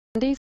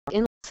Andy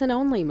in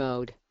listen-only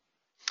mode.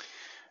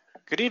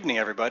 Good evening,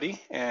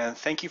 everybody, and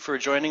thank you for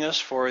joining us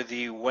for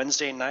the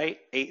Wednesday night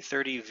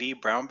 8:30 V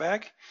Brown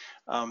Bag.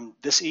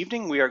 This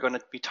evening, we are going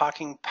to be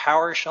talking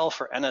PowerShell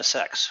for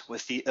NSX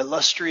with the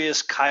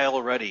illustrious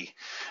Kyle Ruddy,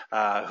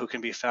 who can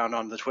be found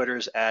on the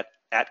Twitters at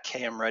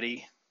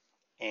KMRuddy.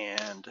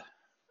 And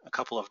a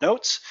couple of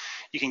notes: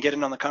 you can get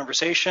in on the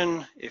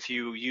conversation if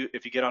you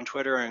get on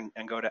Twitter and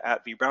go to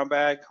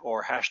 @VBrownBag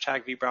or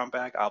hashtag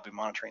VBrownBag. I'll be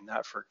monitoring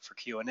that for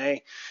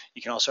Q&A.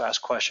 You can also ask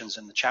questions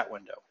in the chat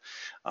window.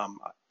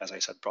 As I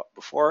said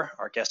before,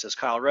 our guest is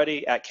Kyle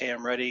Ruddy at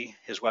KMRuddy.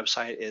 His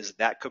website is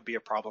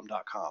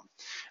thatcouldbeaproblem.com.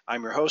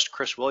 I'm your host,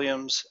 Chris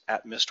Williams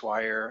at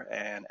Mistwire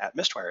and at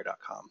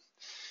mistwire.com.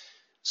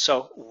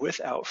 So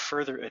without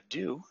further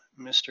ado,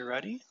 Mr.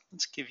 Ruddy,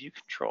 let's give you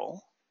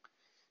control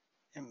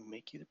and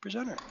make you the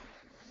presenter.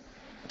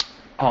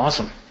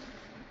 Awesome.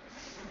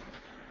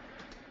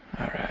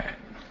 All right.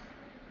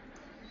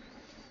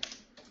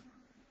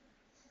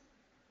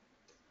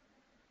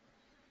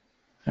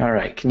 All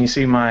right. Can you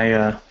see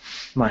my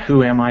my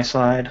Who Am I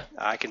slide?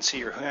 I can see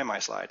your Who Am I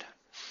slide.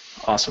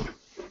 Awesome.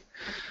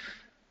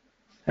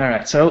 All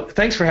right. So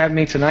thanks for having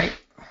me tonight.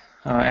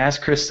 As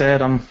Chris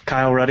said, I'm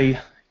Kyle Ruddy. You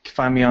can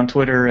find me on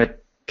Twitter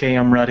at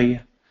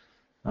KMRuddy.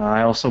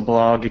 I also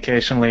blog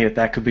occasionally at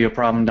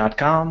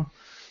thatcouldbeaproblem.com.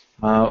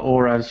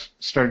 Or I've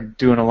started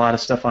doing a lot of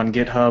stuff on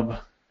GitHub,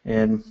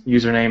 and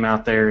username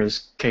out there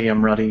is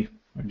KMRuddy,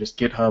 or just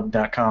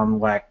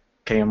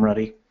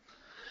github.com/KMRuddy.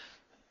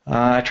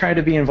 I try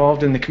to be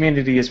involved in the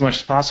community as much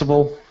as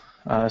possible,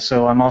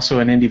 so I'm also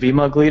an Indie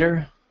VMUG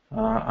leader.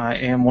 I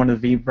am one of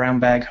the Brown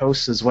Bag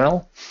hosts as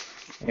well,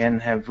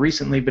 and have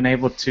recently been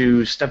able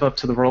to step up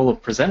to the role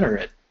of presenter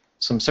at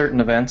some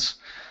certain events.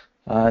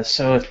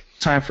 So it's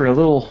time for a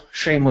little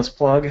shameless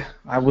plug.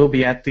 I will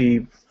be at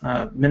the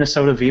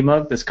Minnesota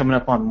VMUG that's coming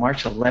up on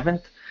March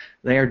 11th.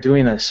 They are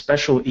doing a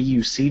special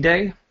EUC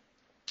day.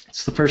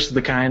 It's the first of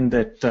the kind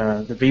that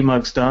the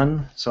VMUG's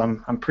done, so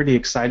I'm pretty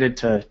excited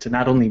to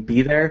not only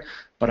be there,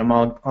 but I'm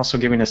also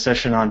giving a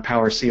session on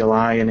Power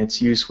CLI and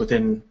its use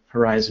within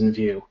Horizon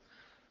View.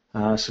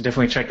 So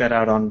definitely check that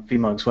out on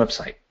VMUG's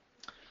website.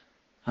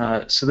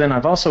 So then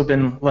I've also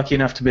been lucky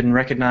enough to have been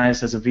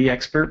recognized as a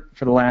V-expert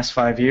for the last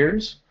 5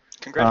 years.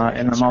 Congratulations.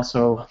 And I'm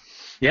also,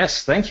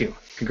 yes, thank you.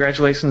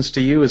 Congratulations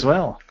to you as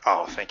well.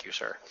 Oh, thank you,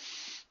 sir.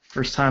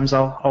 First time's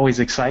always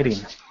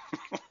exciting.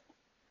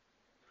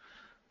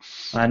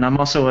 And I'm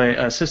also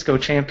a Cisco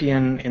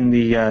champion in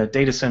the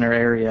data center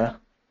area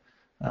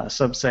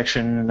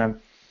subsection, and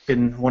I've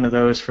been one of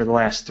those for the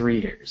last 3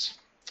 years.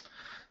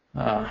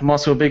 I'm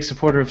also a big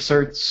supporter of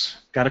certs,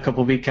 got a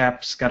couple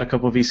VCAPs, got a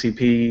couple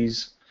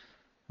VCPs,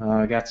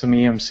 got some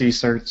EMC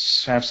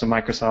certs, have some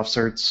Microsoft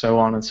certs, so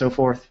on and so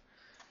forth.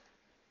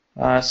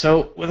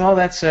 So with all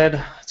that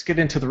said, let's get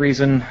into the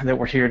reason that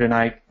we're here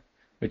tonight,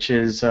 which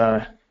is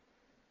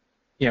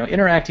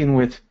interacting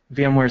with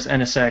VMware's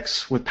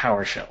NSX with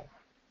PowerShell.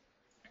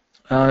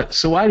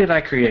 So why did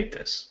I create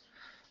this?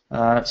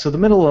 So the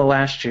middle of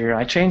last year,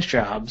 I changed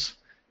jobs,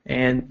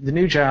 and the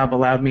new job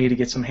allowed me to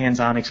get some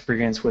hands-on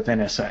experience with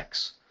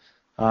NSX.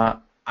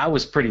 I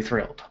was pretty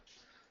thrilled.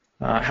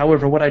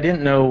 However, what I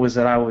didn't know was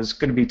that I was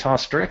going to be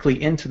tossed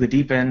directly into the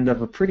deep end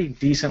of a pretty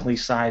decently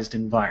sized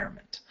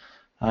environment.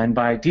 And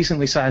by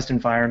decently sized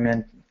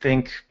environment,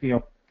 think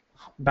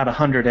about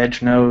 100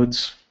 edge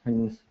nodes,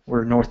 and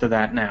we're north of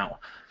that now.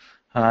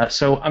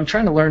 So I'm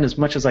trying to learn as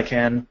much as I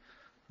can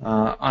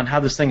on how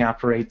this thing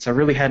operates. I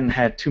really hadn't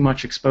had too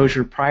much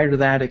exposure prior to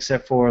that,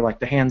 except for like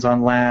the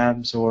hands-on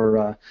labs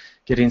or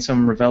getting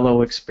some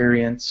Revelo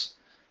experience.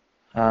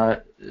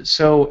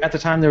 So at the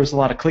time, there was a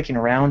lot of clicking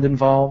around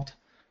involved.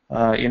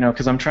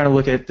 Because I'm trying to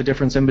look at the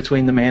difference in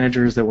between the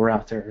managers that were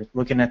out there,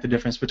 looking at the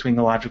difference between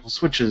the logical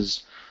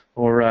switches,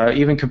 or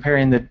even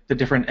comparing the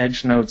different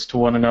edge nodes to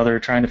one another,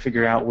 trying to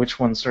figure out which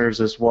one serves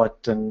as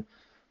what, and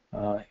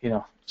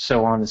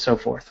so on and so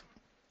forth.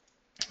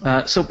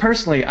 So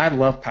personally, I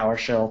love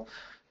PowerShell.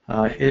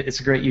 It's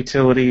a great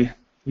utility.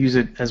 Use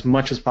it as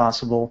much as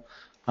possible,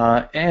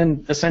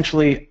 and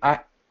essentially,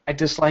 I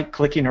dislike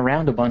clicking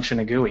around a bunch in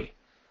a GUI.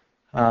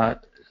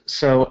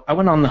 So I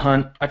went on the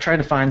hunt. I tried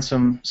to find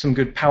some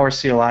good Power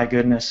CLI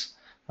goodness.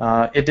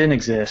 It didn't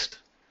exist.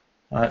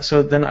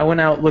 So then I went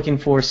out looking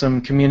for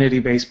some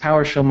community-based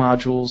PowerShell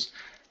modules.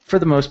 For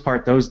the most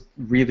part, those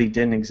really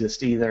didn't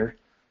exist either.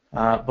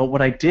 But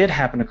what I did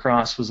happen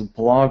across was a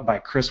blog by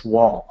Chris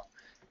Wall.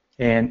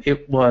 And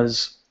it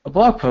was a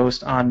blog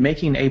post on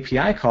making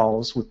API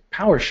calls with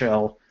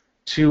PowerShell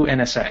to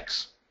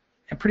NSX.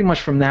 And pretty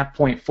much from that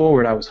point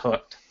forward, I was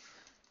hooked.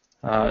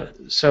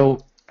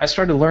 So I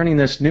started learning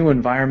this new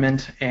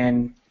environment,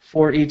 and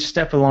for each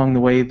step along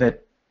the way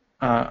that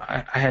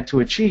I had to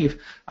achieve,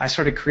 I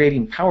started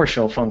creating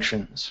PowerShell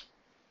functions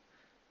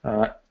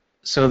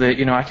so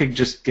that I could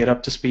just get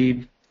up to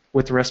speed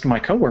with the rest of my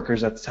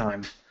coworkers at the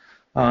time.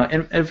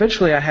 And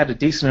eventually, I had a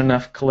decent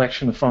enough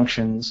collection of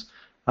functions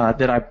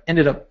that I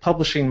ended up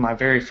publishing my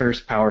very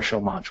first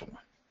PowerShell module.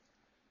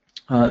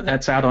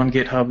 That's out on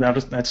GitHub.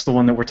 That's the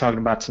one that we're talking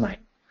about tonight.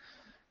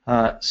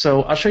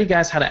 So I'll show you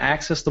guys how to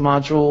access the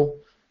module,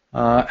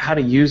 how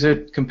to use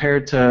it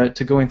compared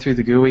to going through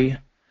the GUI.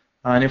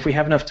 And if we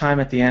have enough time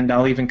at the end,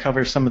 I'll even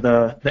cover some of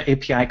the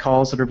API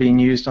calls that are being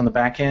used on the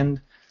back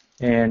end,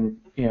 and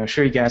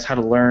show you guys how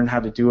to learn how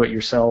to do it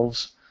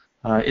yourselves.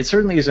 It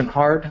certainly isn't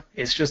hard.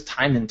 It's just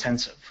time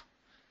intensive.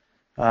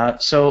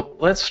 So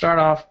let's start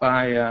off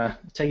by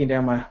taking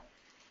down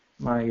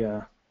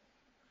my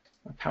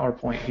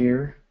PowerPoint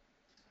here.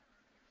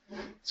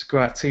 Let's go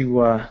out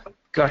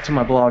to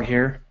my blog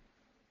here.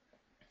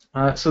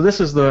 So this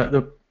is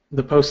the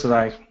post that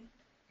I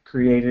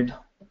created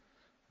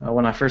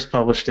when I first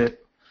published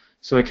it.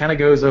 So it kind of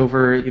goes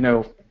over,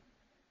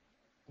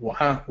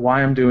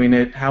 why I'm doing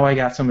it, how I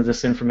got some of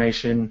this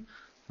information.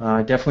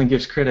 Definitely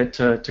gives credit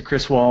to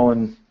Chris Wall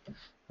and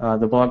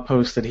the blog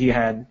post that he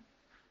had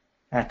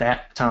at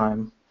that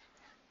time,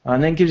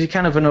 and then gives you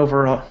kind of an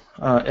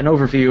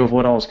overview of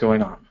what all is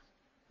going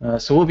on.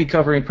 So we'll be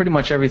covering pretty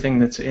much everything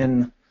that's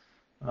in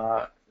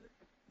the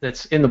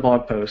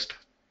blog post.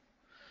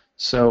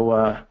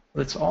 So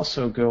let's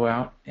also go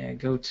out and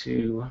go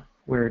to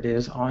where it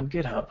is on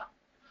GitHub.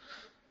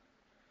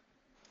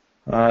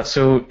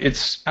 So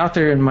it's out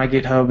there in my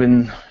GitHub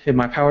in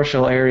my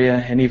PowerShell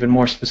area, and even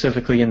more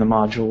specifically in the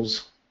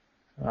modules.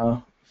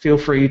 Feel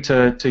free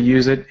to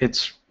use it.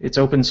 It's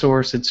open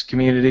source. It's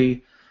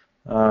community.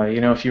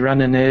 If you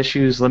run into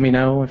issues, let me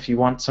know. If you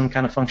want some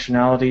kind of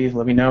functionality,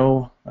 let me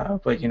know.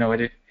 But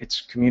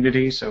it's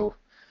community, so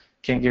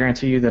can't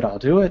guarantee you that I'll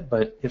do it.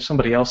 But if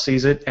somebody else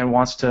sees it and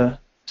wants to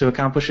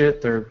accomplish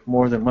it, they're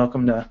more than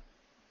welcome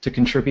to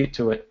contribute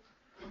to it,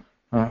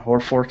 or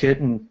fork it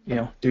and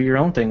do your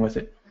own thing with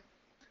it.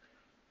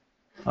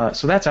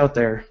 So that's out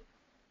there.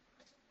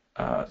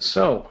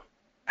 So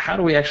how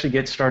do we actually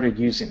get started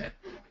using it?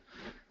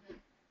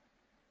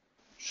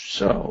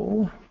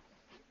 So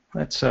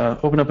let's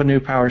open up a new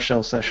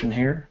PowerShell session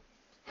here.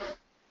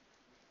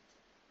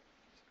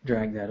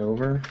 Drag that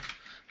over.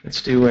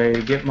 Let's do a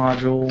Git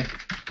module.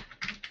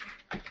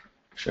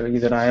 Show you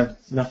that I have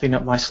nothing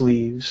up my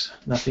sleeves,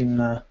 nothing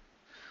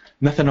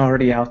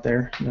already out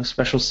there, no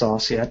special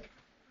sauce yet.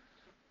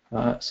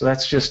 So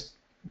that's just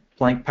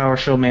blank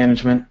PowerShell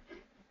management.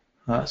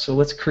 So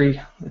let's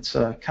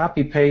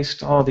copy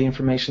paste all the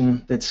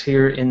information that's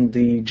here in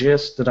the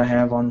gist that I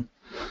have on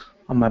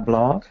my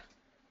blog.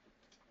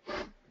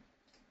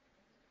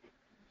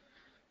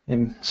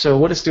 And so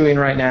what it's doing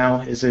right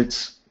now is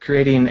it's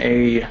creating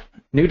a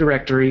new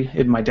directory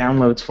in my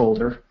downloads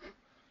folder,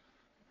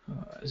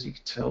 as you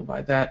can tell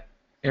by that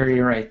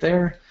area right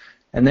there.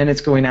 And then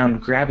it's going out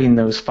and grabbing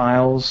those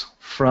files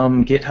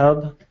from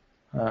GitHub.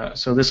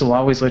 So this will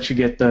always let you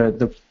get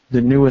the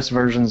newest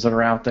versions that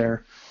are out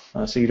there,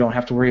 so you don't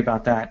have to worry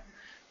about that.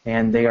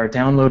 And they are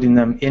downloading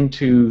them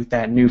into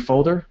that new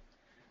folder.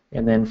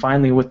 And then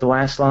finally, with the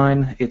last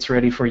line, it's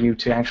ready for you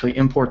to actually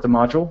import the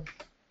module.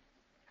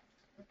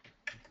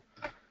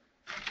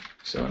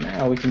 So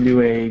now we can do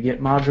a git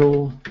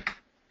module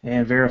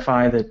and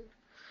verify that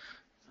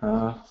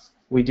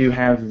we do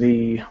have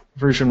the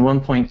version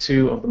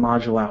 1.2 of the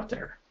module out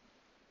there.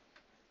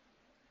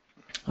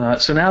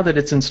 So now that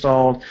it's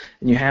installed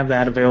and you have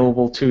that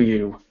available to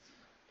you,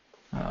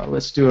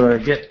 let's do a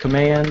git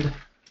command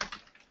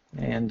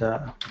and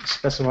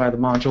specify the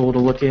module to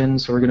look in.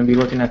 So we're going to be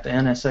looking at the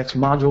NSX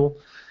module,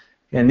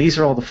 and these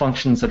are all the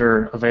functions that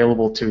are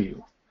available to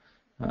you.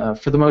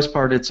 For the most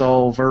part, it's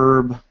all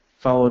verb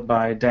followed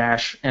by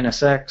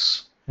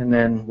 -NSX, and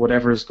then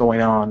whatever is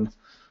going on,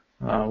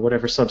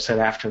 whatever subset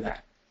after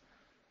that.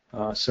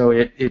 So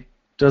it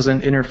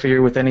doesn't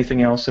interfere with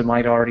anything else that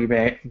might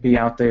already be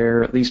out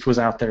there, at least was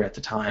out there at the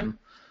time.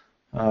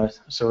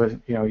 So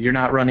you're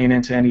not running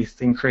into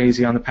anything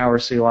crazy on the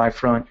PowerCLI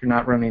front. You're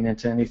not running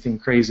into anything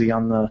crazy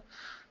on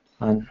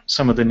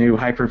some of the new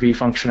Hyper-V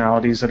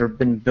functionalities that have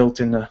been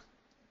built into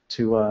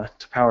to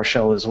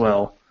PowerShell as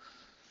well.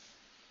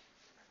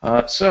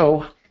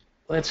 So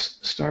let's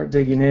start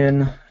digging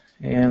in,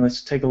 and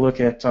let's take a look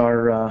at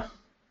our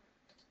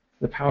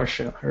the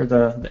PowerShell, or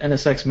the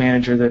NSX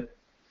manager that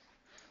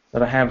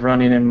I have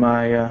running in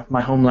my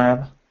my home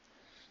lab.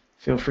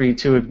 Feel free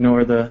to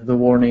ignore the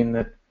warning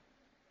that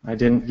I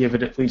didn't give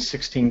it at least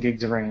 16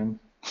 gigs of RAM.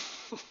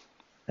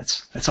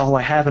 That's all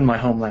I have in my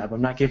home lab.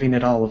 I'm not giving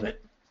it all of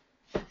it.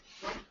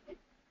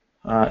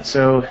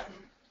 So a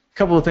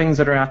couple of things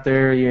that are out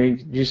there. You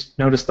just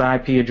notice the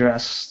IP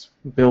address,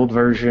 build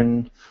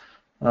version,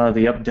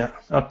 the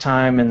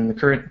uptime and the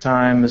current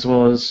time, as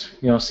well as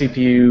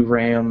CPU,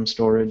 RAM,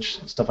 storage,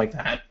 stuff like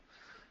that.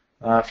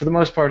 For the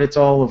most part, it's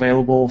all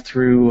available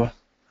through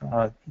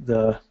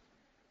the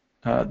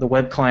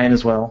web client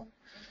as well.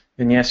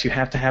 And yes, you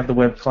have to have the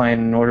web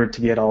client in order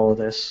to get all of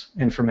this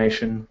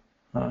information.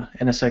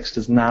 NSX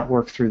does not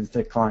work through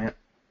the client.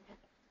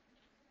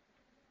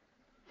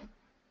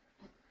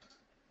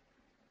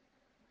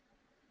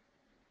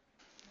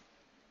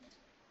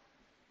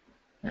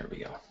 There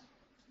we go.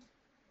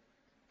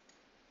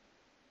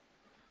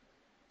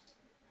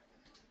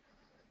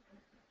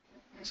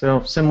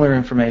 So similar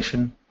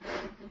information.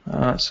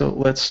 So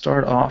let's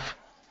start off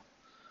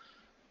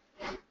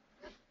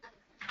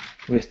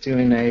with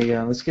doing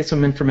a, let's get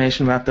some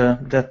information about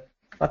the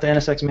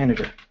NSX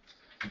manager.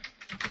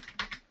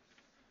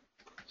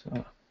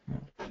 So,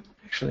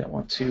 actually I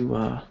want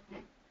to,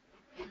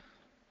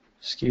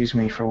 excuse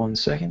me for 1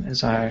 second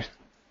as I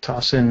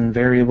toss in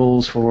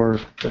variables for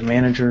the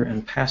manager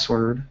and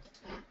password.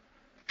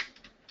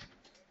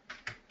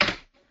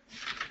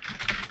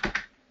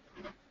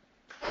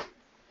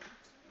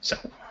 So,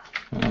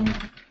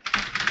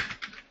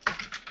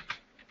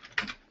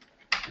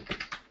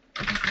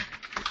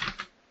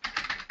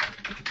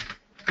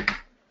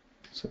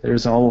 so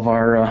there's all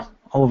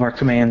of our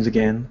commands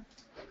again,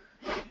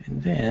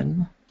 and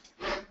then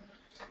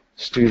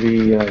let's do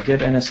the get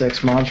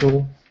NSX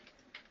module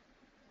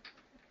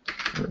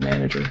or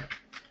manager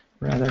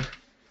rather.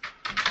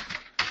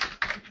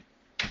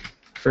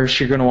 First,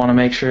 you're going to want to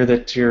make sure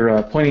that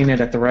you're pointing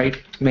it at the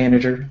right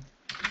manager.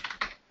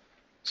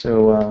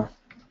 So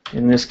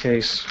in this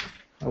case,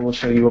 I will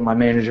show you what my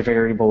manager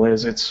variable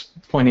is. It's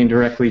pointing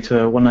directly to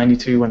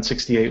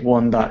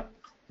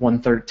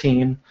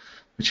 192.168.1.113,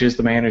 which is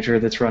the manager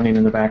that's running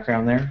in the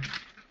background there.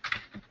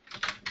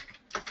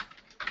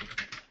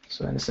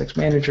 So NSX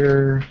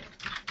manager,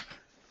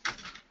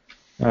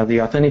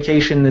 the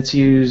authentication that's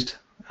used,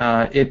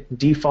 it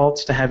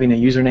defaults to having a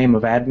username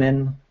of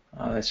admin.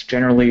 That's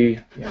generally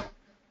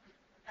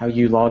how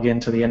you log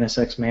into the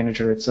NSX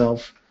manager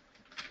itself.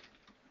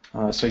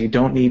 So you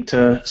don't need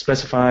to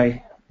specify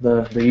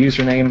the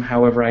username.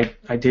 However,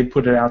 I did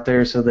put it out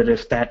there so that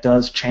if that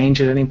does change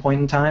at any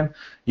point in time,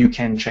 you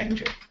can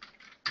change it.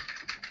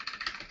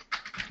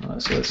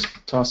 So let's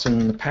toss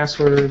in the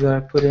password that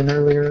I put in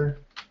earlier.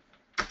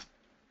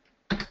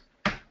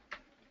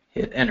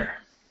 Hit enter.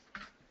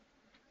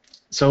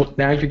 So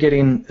now you're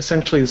getting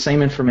essentially the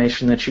same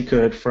information that you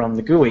could from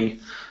the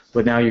GUI,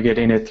 but now you're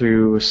getting it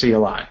through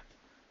CLI.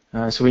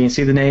 So we can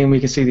see the name,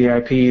 we can see the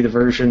IP, the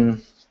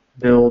version,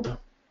 build,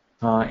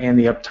 and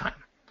the uptime.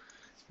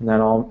 And that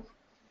all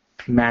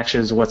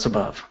matches what's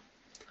above.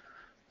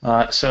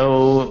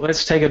 So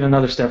let's take it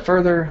another step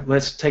further.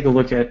 Let's take a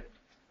look at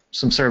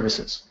some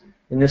services.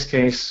 In this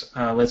case,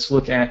 let's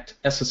look at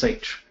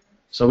SSH.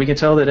 So we can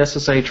tell that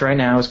SSH right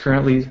now is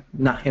currently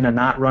not in a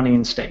not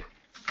running state.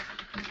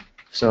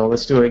 So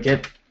let's do a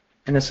get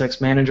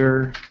NSX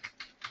manager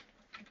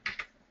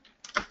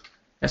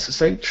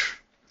SSH.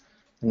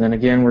 And then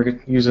again, we're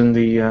using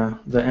the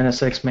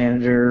NSX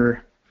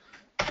manager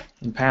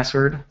and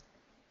password.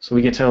 So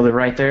we can tell that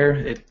right there,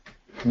 it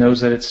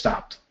knows that it's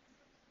stopped.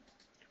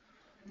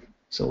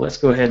 So let's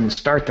go ahead and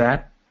start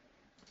that.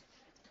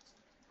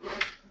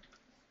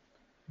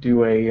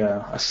 Do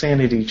a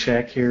sanity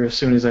check here as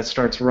soon as that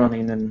starts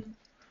running, and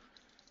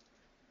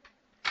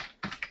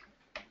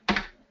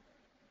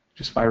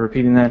just by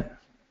repeating that,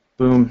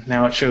 boom,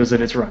 now it shows that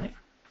it's running.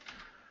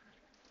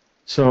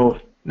 So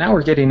now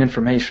we're getting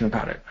information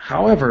about it.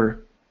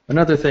 However,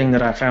 another thing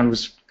that I found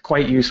was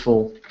quite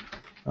useful,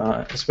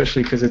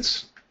 especially because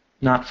it's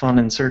not fun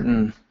in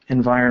certain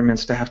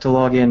environments to have to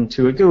log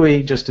into a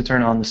GUI just to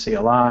turn on the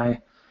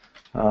CLI.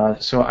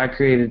 So I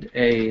created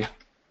a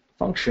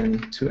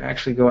function to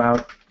actually go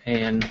out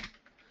and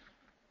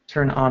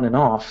turn on and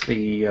off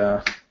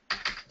the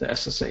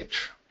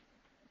SSH.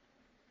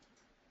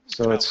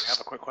 So I have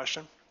a quick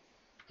question.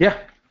 Yeah.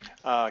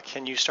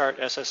 Can you start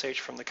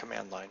SSH from the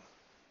command line?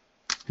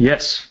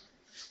 Yes.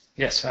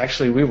 Yes,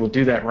 actually we will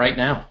do that right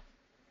now.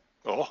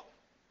 Oh.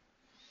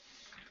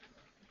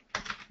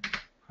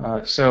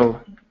 So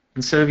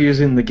instead of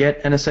using the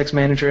get NSX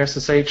manager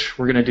SSH,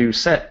 we're going to do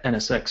set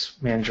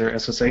NSX manager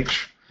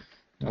SSH,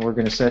 and we're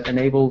going to set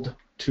enabled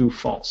to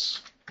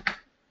false.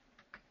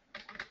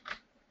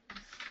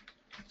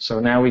 So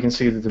now we can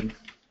see that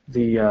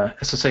the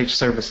SSH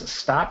service is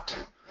stopped.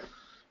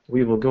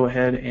 We will go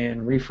ahead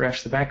and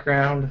refresh the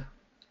background,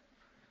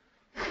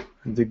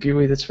 the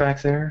GUI that's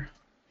back there,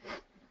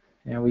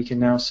 and we can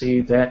now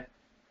see that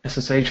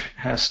SSH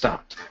has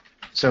stopped.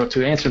 So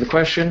to answer the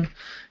question,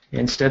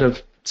 instead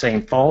of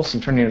saying false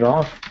and turning it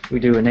off, we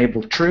do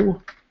enable true,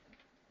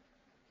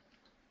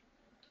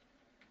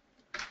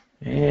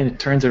 and it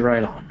turns it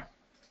right on.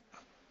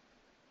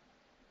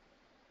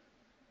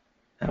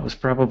 That was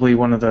probably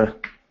one of the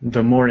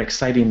more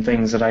exciting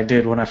things that I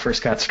did when I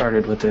first got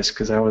started with this,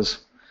 because I was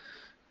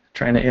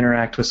trying to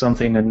interact with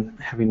something and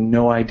having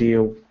no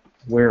idea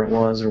where it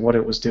was or what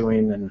it was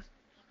doing, and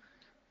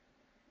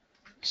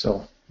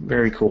so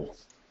very cool.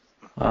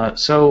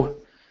 So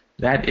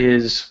that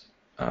is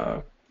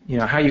how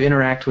you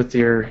interact with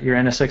your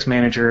NSX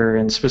manager,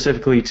 and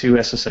specifically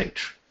to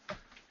SSH.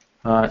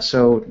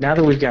 So now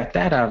that we've got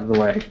that out of the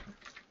way,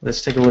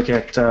 let's take a look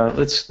at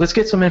let's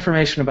get some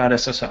information about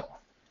SSO.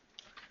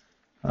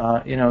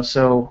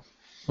 So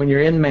when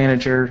you're in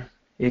Manager,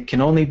 it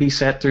can only be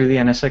set through the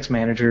NSX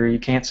Manager. You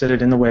can't set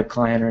it in the web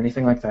client or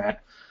anything like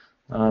that.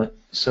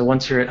 So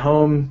once you're at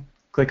home,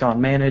 click on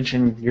Manage,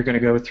 and you're going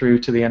to go through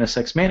to the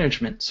NSX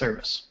Management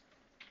service.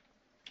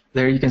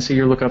 There you can see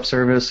your lookup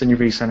service and your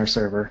vCenter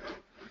server.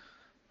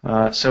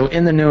 So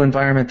in the new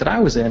environment that I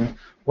was in,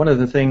 one of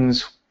the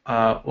things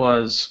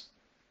was,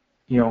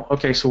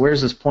 okay, so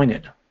where's this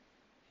pointed?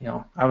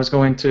 I was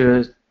going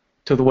to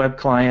to the web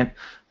client.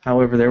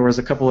 However, there was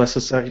a couple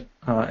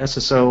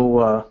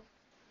SSO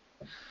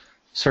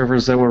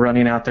servers that were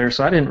running out there,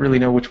 so I didn't really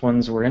know which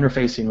ones were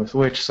interfacing with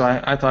which. So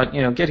I thought,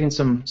 getting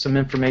some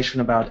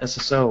information about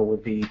SSO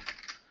would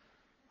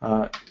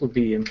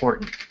be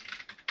important.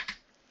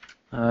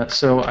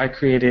 So I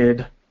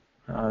created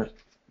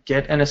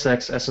get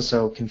NSX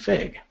SSO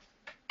config.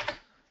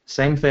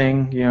 Same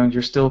thing,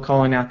 you're still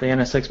calling out the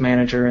NSX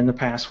manager and the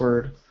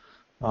password.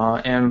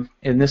 And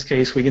in this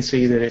case, we can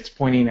see that it's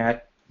pointing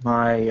at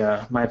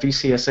my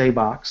VCSA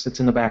box that's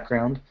in the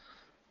background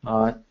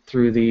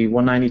through the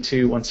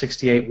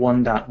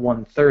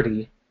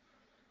 192.168.1.130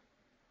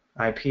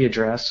 IP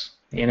address,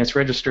 and it's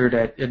registered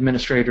at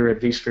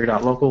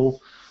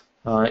administrator@vsphere.local.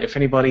 If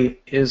anybody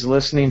is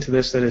listening to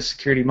this that is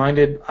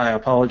security-minded, I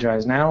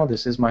apologize now.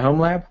 This is my home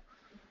lab.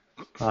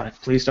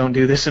 Please don't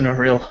do this in a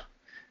real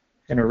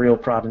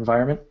prod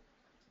environment.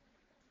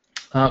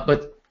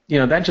 But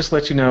that just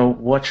lets you know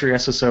what your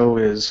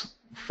SSO is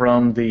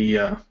from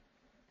the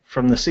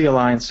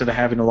CLI instead of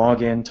having to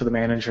log in to the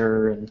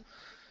manager and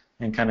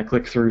kind of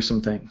click through some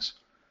things.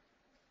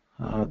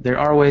 There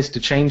are ways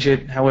to change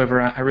it. However,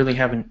 I really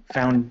haven't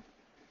found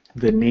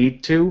the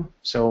need to,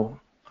 so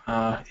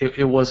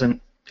it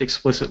wasn't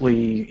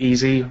explicitly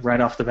easy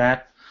right off the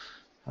bat.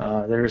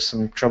 There's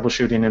some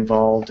troubleshooting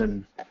involved,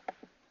 and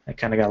I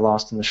kind of got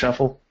lost in the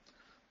shuffle.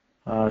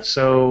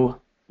 So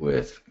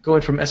with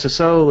going from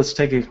SSO, let's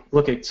take a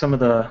look at some of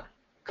the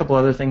couple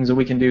other things that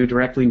we can do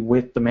directly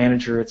with the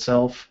manager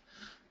itself.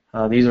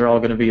 These are all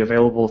going to be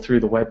available through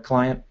the web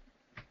client.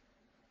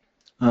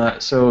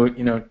 So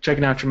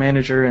checking out your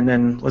manager, and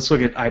then let's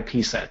look at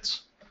IP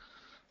sets.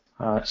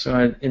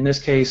 So in this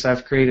case,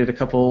 I've created a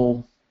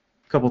couple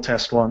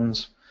test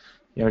ones,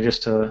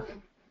 just to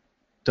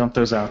dump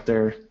those out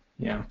there.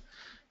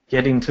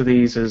 Getting to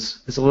these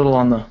is a little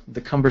on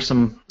the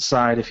cumbersome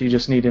side if you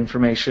just need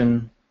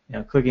information.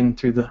 Clicking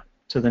through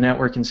to the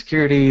network and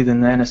security,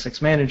 then the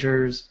NSX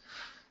managers,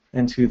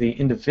 then to the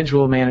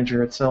individual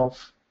manager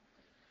itself.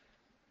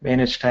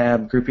 Manage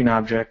tab, grouping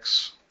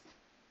objects,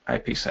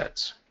 IP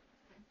sets.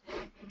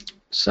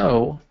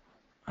 So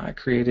I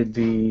created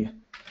the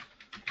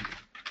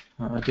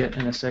get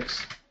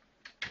NSX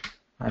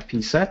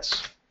IP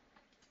sets.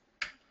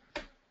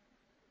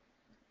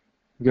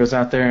 It goes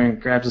out there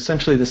and grabs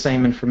essentially the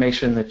same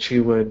information that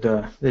you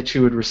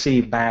would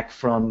receive back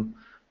from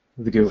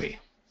the GUI.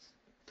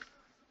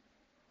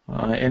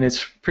 And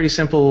it's pretty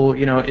simple.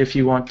 If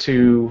you want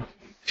to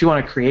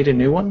create a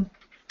new one,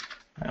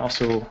 I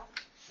also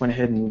went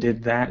ahead and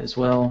did that as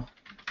well.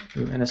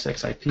 New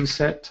NSX IP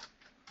set.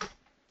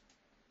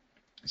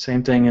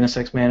 Same thing,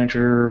 NSX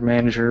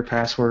manager,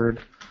 password.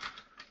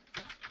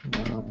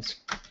 Let's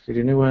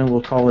create a new one.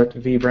 We'll call it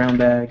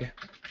vBrownBag.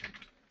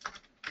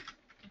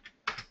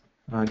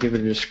 Give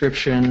it a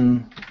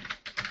description.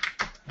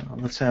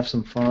 Let's have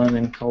some fun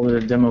and call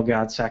it a demo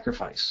god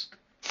sacrifice.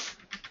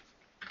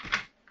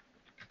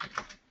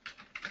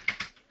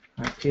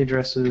 IP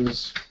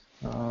addresses.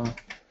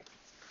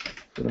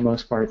 For the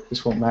most part,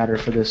 this won't matter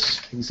for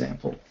this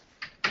example.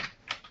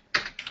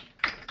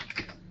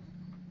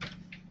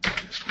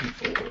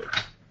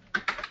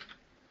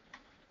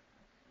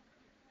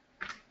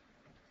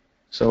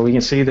 So we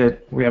can see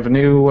that we have a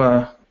new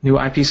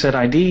IP set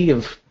ID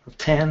of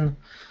 10,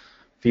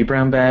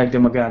 vBrownBag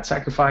demo god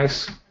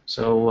sacrifice.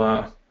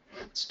 So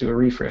let's do a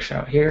refresh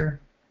out here.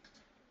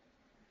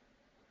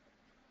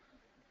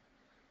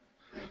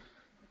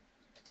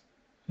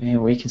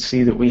 And we can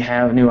see that we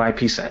have a new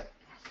IP set.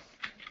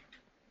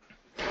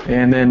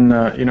 And then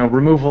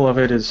removal of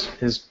it is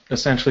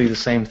essentially the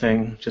same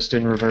thing, just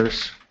in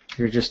reverse.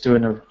 You're just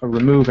doing a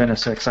remove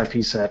NSX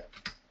IP set.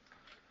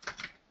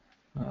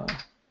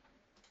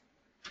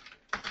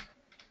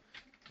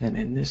 And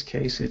in this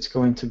case, it's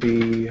going to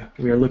be,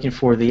 we are looking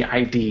for the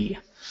ID.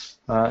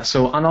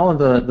 So on all of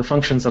the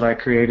functions that I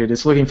created,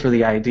 it's looking for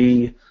the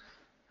ID.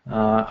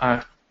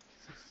 I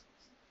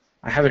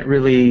haven't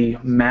really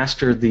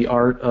mastered the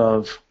art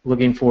of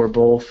looking for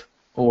both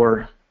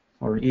or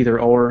either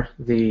or,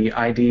 the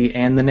ID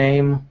and the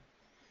name,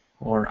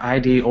 or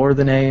ID or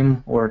the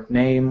name, or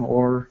name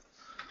or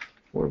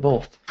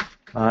both.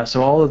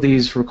 So all of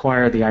these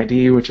require the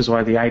ID, which is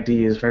why the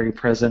ID is very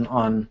present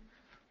on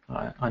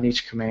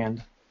each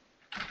command.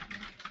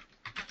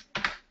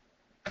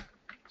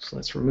 So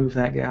let's remove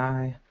that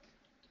guy.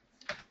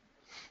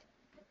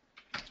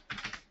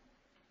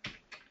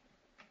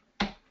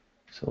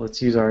 So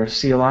let's use our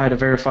CLI to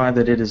verify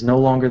that it is no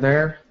longer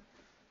there.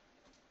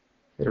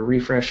 Get a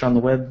refresh on the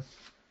web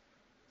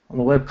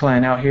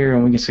client out here,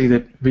 and we can see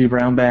that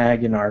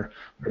vBrownBag and our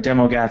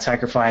demo god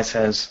sacrifice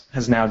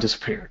has now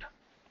disappeared.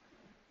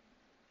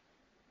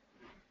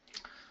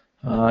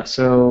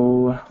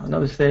 So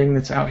another thing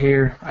that's out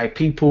here,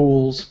 IP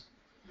pools.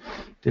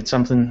 Did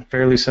something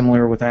fairly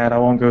similar with that. I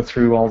won't go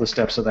through all the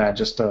steps of that.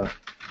 Just a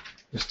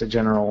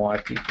general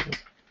IP pool.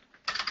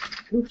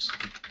 Oops.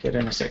 Get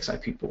NSX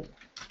IP pool.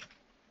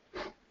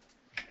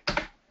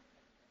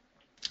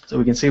 So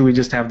we can see we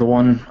just have the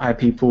one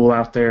IP pool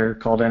out there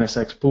called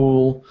NSX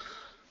pool.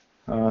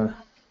 Let's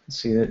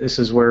see, this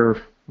is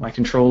where my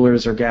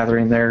controllers are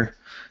gathering their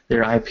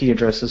IP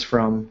addresses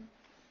from.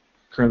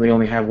 Currently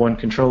only have one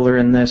controller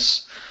in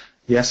this.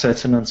 Yes,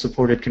 that's an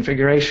unsupported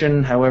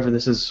configuration. However,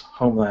 this is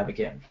home lab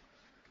again.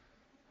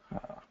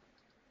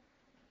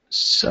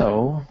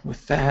 So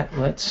with that,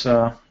 let's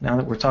now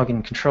that we're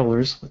talking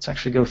controllers, let's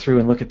actually go through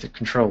and look at the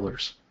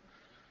controllers,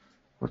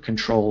 or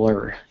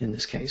controller in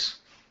this case.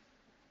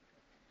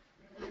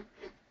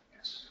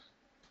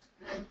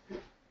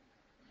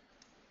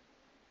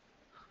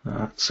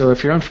 So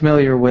if you're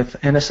unfamiliar with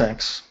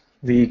NSX,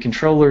 the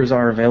controllers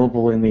are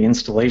available in the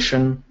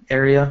installation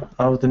area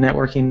of the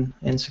networking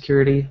and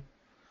security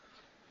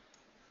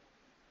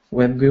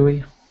web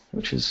GUI,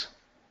 which is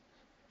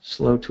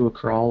slow to a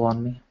crawl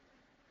on me.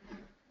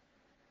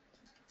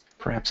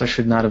 Perhaps I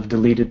should not have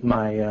deleted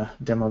my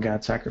demo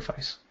god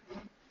sacrifice.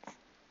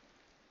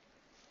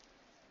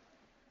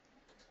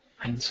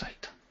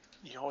 Hindsight.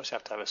 You always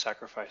have to have a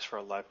sacrifice for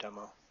a live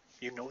demo.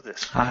 You know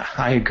this.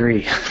 I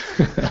agree.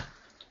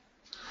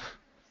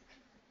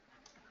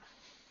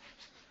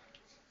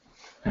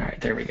 All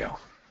right, there we go.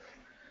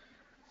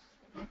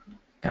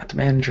 Got the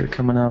manager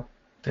coming up.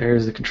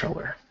 There's the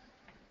controller.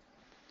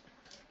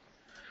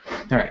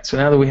 All right, so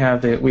now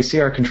that we see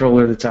our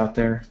controller that's out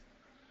there.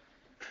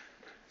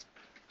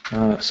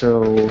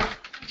 So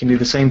you can do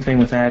the same thing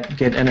with that.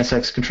 Get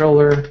NSX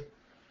controller.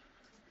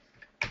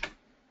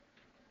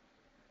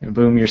 And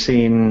boom, you're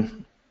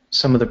seeing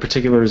some of the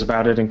particulars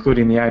about it,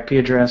 including the IP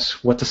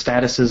address, what the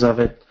status is of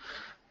it,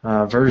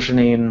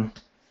 versioning,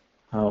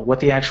 what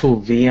the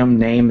actual VM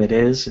name it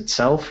is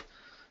itself.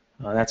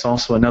 That's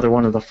also another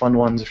one of the fun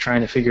ones of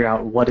trying to figure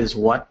out what is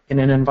what in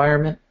an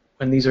environment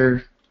when these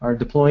are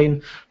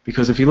deploying.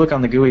 Because if you look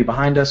on the GUI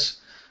behind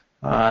us,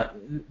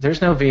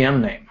 there's no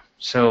VM name.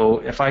 So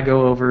if I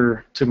go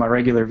over to my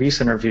regular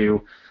vCenter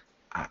view,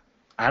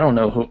 I don't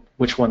know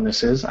which one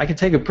this is. I can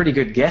take a pretty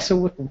good guess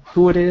of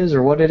who it is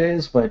or what it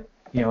is, but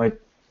you know,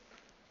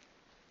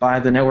 by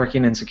the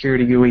networking and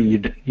security GUI,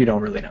 you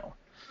don't really know.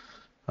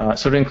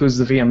 So it includes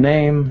the VM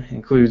name,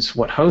 includes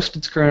what host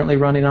it's currently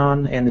running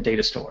on, and the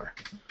data store.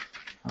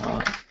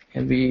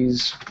 And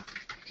these,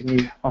 you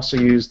can also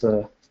use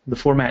the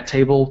format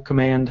table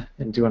command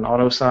and do an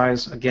auto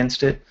size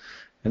against it,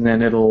 and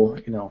then it'll,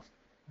 you know,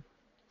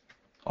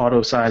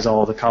 auto size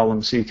all the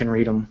columns so you can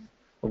read them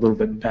a little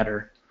bit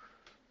better.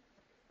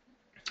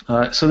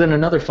 So then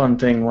another fun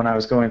thing when I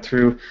was going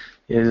through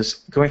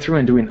is going through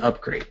and doing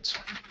upgrades.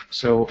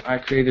 So I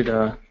created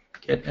a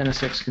get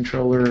NSX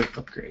controller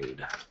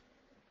upgrade.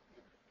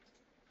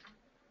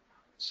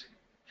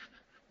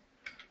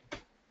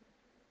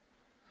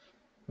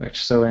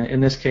 So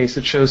in this case,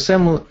 it shows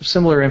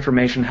similar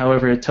information.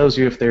 However, it tells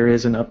you if there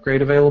is an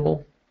upgrade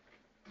available.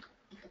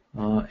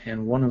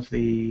 And one of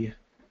the,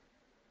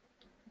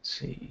 let's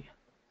see.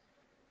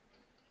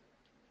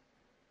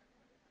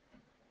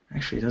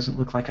 Actually, it doesn't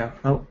look like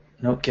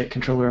nope, get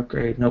controller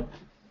upgrade. Nope.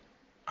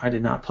 I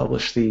did not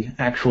publish the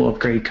actual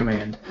upgrade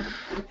command.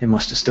 It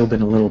must have still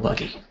been a little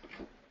buggy.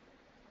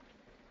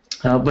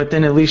 But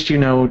then at least you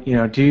know,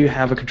 do you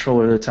have a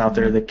controller that's out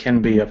there that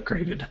can be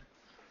upgraded?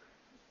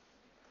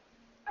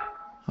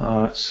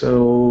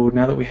 So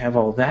now that we have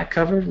all that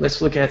covered,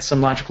 let's look at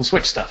some logical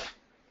switch stuff.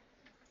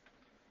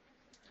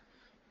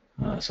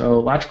 So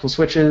logical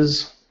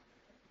switches,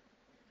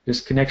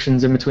 just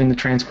connections in between the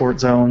transport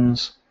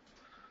zones.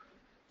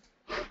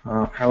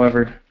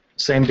 However,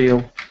 same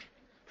deal.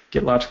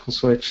 Get logical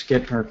switch,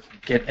 get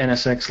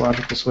NSX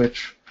logical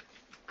switch.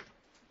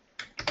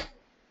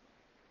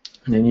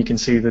 And then you can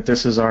see that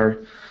this is our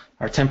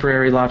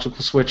temporary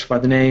logical switch by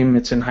the name.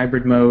 It's in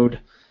hybrid mode.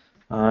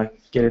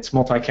 Get its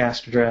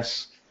multicast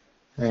address,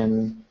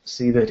 and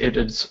see that it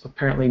is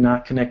apparently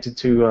not connected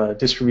to a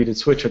distributed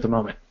switch at the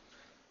moment.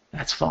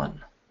 That's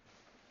fun.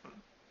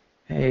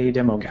 Hey,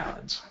 demo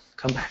gods,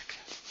 come back.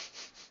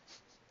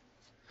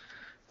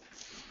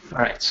 All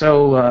right,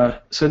 so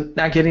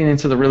now getting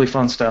into the really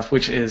fun stuff,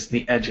 which is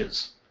the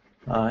edges.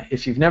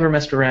 If you've never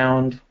messed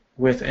around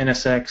with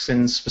NSX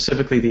and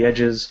specifically the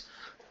edges,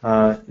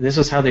 this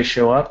is how they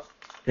show up.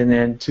 And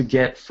then to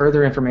get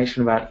further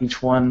information about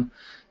each one,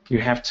 you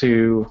have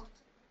to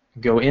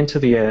go into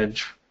the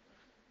edge,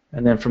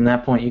 and then from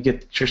that point you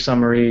get your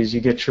summaries, you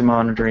get your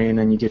monitoring,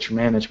 and you get your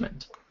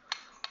management.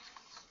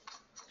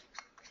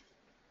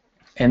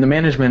 And the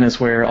management is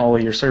where all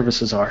of your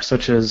services are,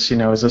 such as,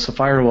 is this a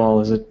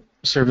firewall? Is it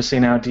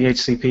servicing out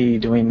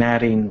DHCP, doing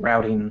NATing,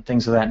 routing,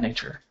 things of that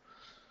nature.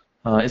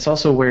 It's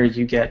also where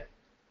you get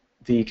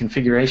the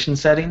configuration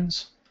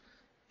settings.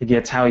 It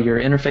gets how your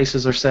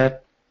interfaces are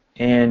set,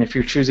 and if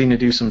you're choosing to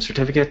do some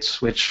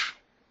certificates, which,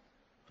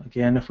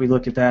 again, if we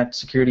look at that,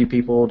 security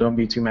people, don't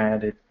be too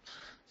mad, it's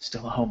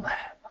still a home lab.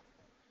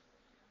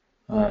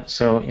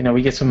 So,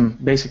 we get some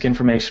basic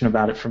information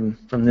about it from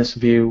this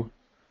view.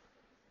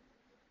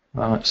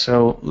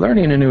 So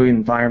learning a new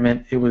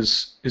environment,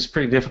 it's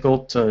pretty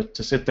difficult to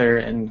sit there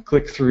and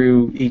click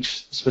through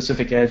each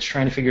specific edge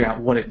trying to figure out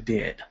what it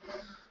did.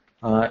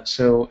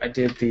 So I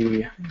did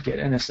the get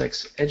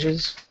NSX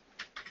edges,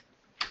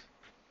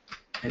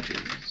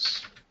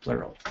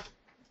 plural.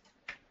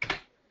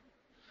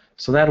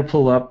 So that'll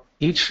pull up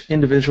each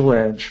individual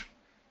edge,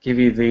 give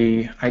you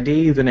the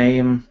ID, the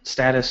name,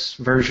 status,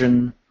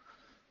 version,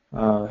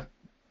 the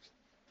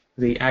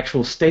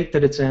actual state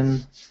that it's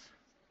in,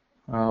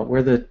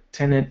 where the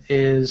tenant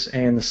is,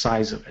 and the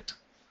size of it.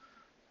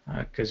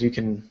 Because you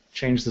can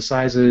change the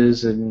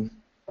sizes and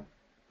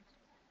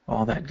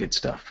all that good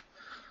stuff.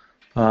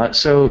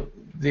 So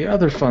the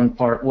other fun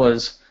part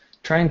was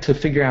trying to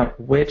figure out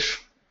which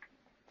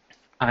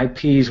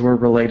IPs were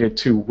related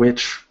to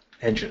which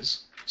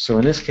edges. So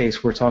in this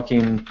case, we're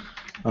talking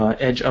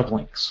edge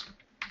uplinks.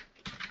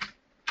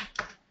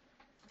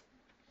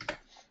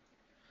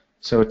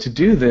 So to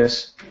do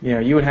this,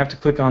 you would have to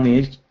click on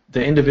the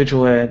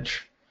individual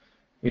edge.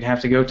 You'd have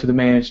to go to the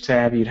Manage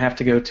tab. You'd have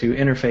to go to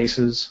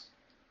Interfaces.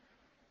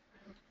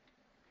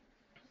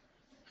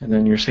 And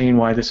then you're seeing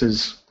why this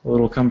is a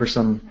little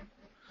cumbersome,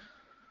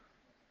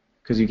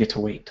 because you get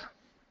to wait.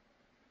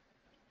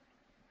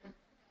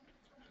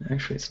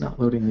 Actually, it's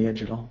not loading the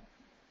edge at all.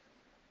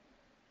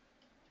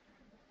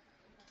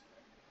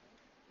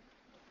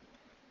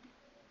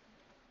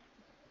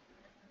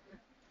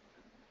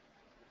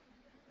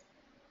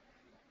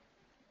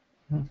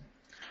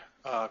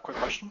 Quick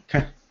question.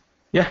 Okay.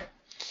 Yeah.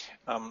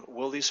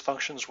 Will these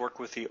functions work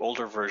with the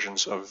older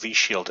versions of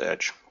vShield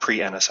Edge,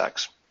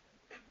 pre-NSX?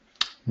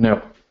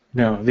 No.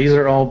 These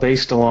are all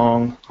based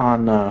on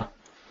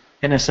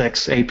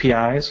NSX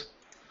APIs,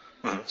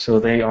 so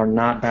they are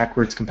not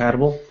backwards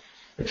compatible.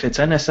 If it's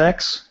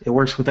NSX, it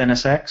works with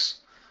NSX,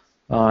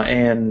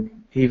 and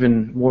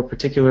even more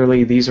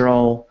particularly, these are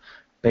all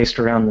based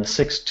around the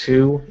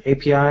 6.2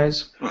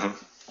 APIs.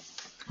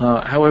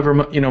 However,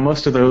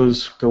 most of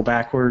those go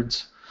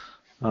backwards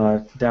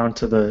down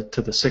to the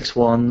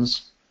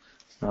 6.1s.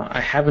 I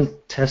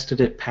haven't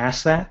tested it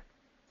past that.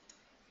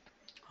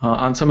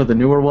 On some of the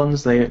newer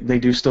ones, they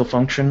do still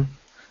function.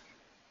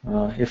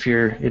 If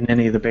you're in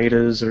any of the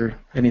betas or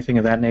anything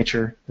of that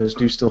nature, those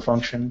do still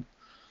function.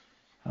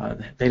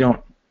 They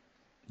don't,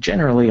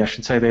 generally, I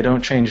should say, they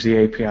don't change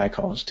the API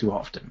calls too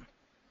often.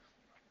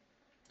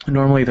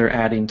 Normally, they're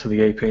adding to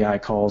the API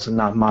calls and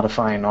not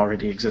modifying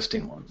already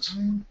existing ones.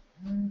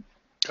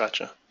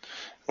 Gotcha.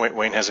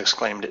 Wayne has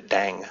exclaimed,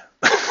 "Dang."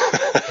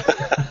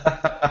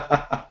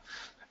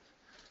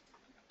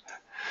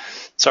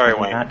 Sorry,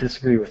 Wayne. I do not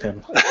disagree with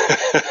him.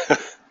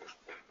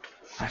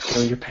 I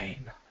feel your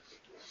pain.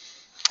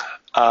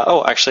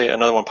 Actually,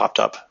 another one popped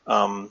up.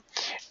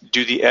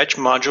 Do the Edge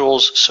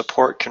modules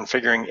support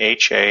configuring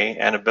HA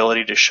and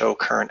ability to show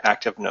current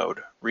active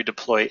node,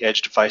 redeploy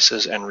Edge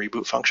devices, and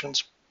reboot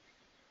functions?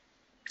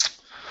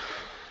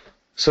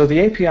 So the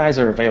APIs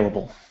are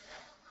available.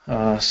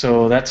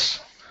 So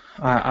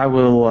I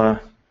will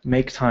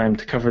make time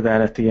to cover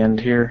that at the end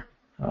here,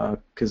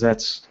 because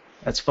that's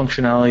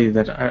functionality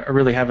that I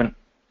really haven't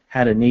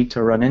had a need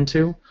to run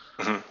into.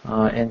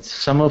 And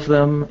some of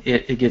them,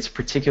 it gets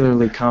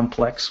particularly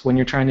complex when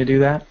you're trying to do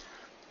that.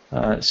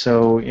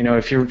 So,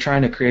 if you're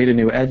trying to create a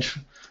new edge,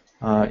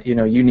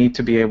 you need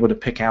to be able to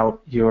pick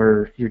out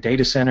your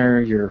data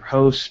center, your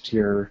host,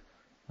 your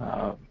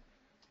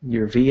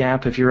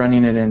vApp if you're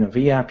running it in a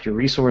vApp, your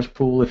resource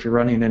pool if you're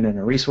running it in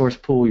a resource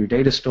pool, your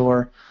data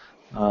store,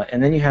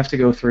 and then you have to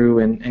go through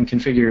and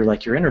configure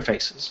like your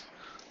interfaces.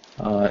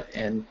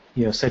 And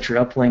set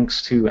your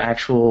uplinks to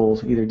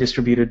actual either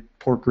distributed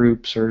port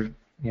groups or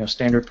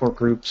standard port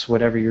groups,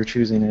 whatever your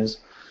choosing is.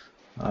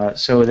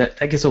 So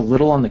that gets a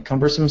little on the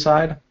cumbersome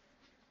side.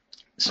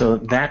 So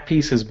that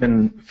piece has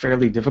been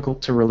fairly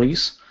difficult to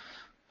release.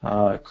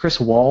 Chris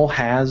Wall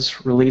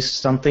has released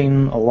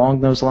something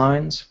along those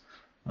lines.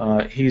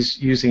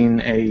 He's using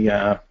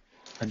a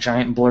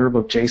giant blurb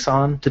of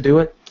JSON to do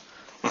it.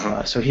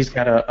 So he's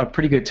got a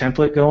pretty good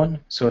template going.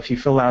 So if you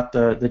fill out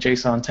the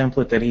JSON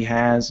template that he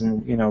has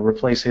and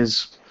replace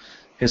his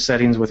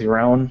settings with your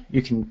own,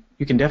 you can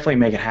definitely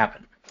make it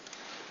happen.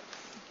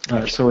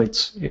 So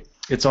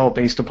it's all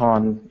based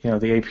upon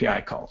the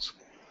API calls.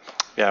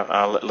 Yeah,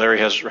 Larry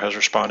has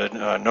responded.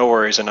 No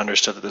worries, and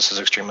understood that this is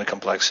extremely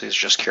complex. He's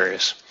just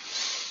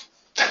curious.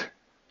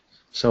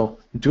 So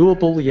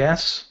doable,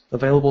 yes.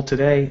 Available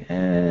today,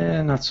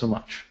 not so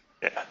much.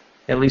 Yeah.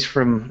 At least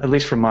from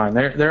mine.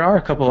 There are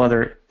a couple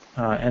other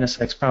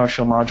NSX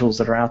PowerShell modules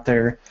that are out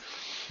there.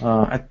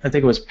 I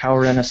think it was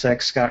Power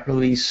NSX got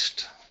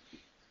released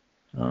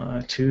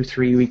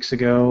 2-3 weeks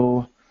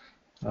ago.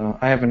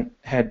 I haven't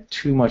had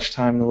too much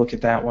time to look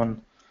at that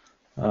one,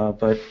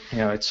 but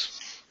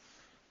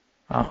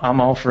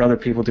I'm all for other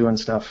people doing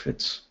stuff.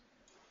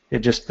 It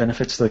just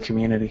benefits the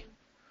community.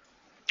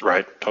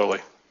 Right.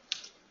 Totally.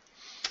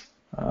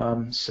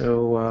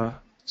 So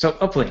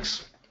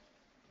uplinks.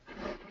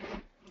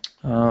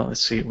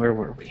 Let's see, where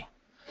were we?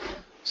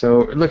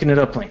 So looking at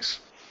uplinks.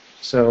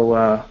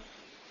 So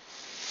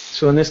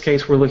in this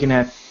case, we're looking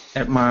at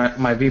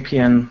my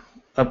VPN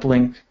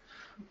uplink.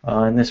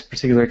 In this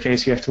particular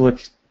case, you have to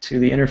look to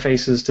the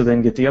interfaces to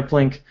then get the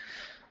uplink.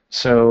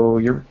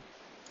 So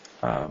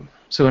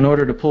so in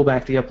order to pull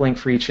back the uplink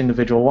for each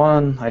individual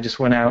one, I just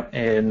went out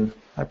and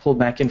I pulled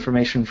back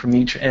information from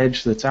each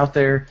edge that's out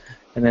there,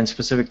 and then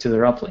specific to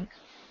their uplink.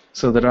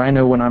 so that I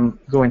know when I'm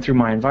going through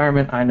my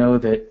environment, I know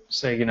that,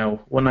 say,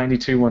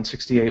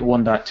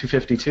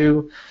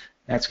 192.168.1.252,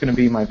 that's going to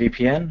be my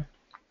VPN.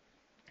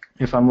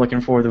 If I'm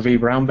looking for the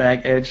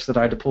vBrownBag edge that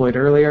I deployed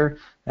earlier,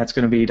 that's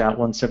going to be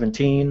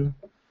 .117.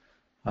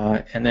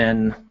 And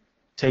then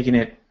taking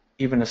it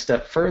even a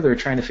step further,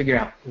 trying to figure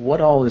out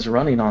what all is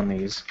running on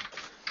these.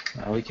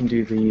 We can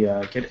do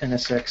the get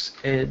NSX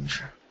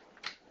edge.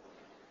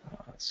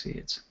 Let's see,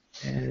 it's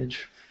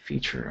edge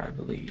feature, I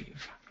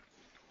believe.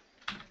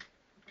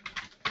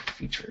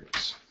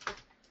 Features.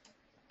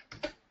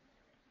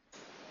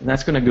 And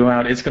that's going to go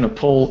out, it's going to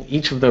pull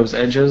each of those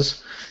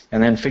edges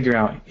and then figure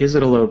out, is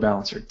it a load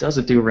balancer? Does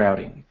it do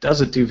routing?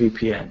 Does it do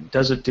VPN?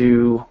 Does it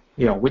do,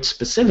 which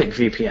specific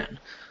VPN?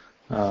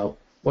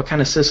 What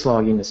kind of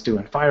syslogging it's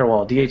doing?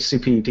 Firewall,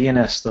 DHCP,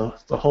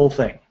 DNS, the whole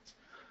thing.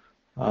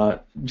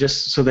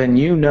 Just so then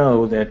you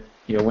know that,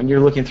 when you're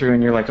looking through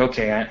and you're like,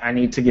 okay, I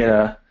need to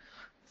get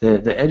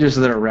the edges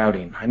that are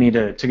routing. I need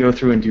to go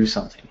through and do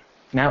something.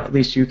 Now at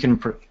least you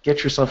can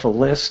get yourself a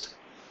list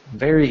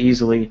very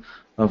easily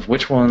of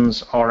which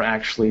ones are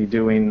actually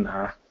doing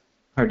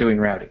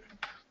routing.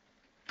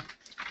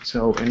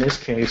 So in this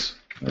case,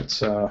 let's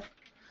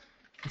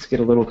get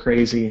a little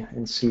crazy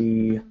and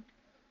see.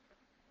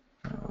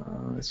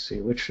 Let's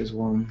see which is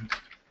one.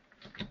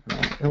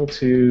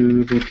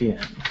 L2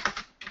 VPN.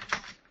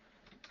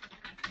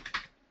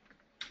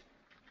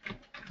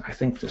 I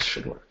think this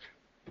should work.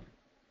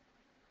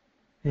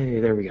 Hey,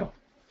 there we go.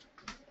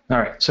 All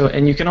right. So,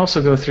 and you can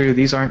also go through.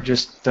 These aren't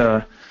just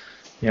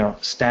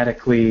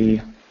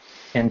statically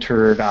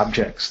entered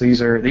objects. These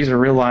are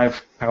real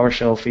live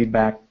PowerShell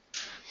feedback.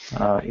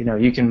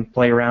 You can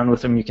play around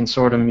with them. You can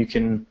sort them. You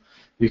can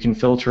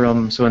filter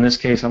them. So in this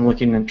case, I'm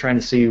looking and trying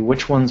to see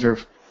which ones are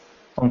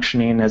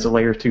functioning as a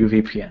layer 2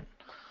 VPN.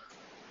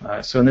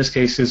 So in this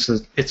case,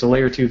 it's a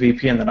layer 2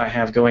 VPN that I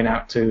have going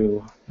out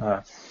to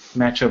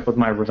match up with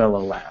my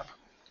Ravello lab.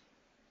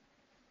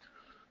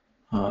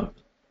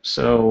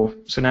 So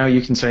now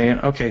you can say,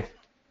 okay,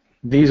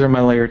 these are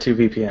my layer 2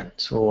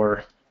 VPNs,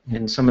 or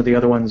in some of the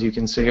other ones you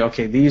can say,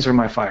 okay, these are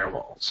my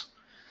firewalls.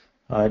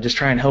 Just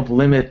try and help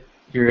limit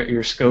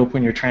your scope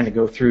when you're trying to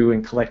go through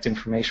and collect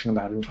information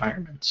about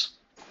environments.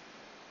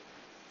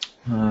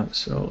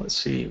 So let's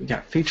see, we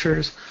got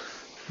features.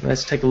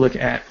 Let's take a look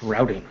at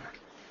routing,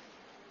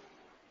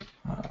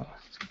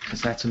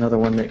 because that's another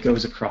one that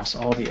goes across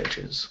all the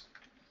edges,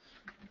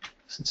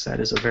 since that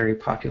is a very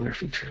popular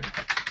feature.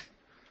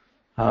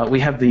 We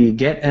have the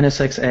Get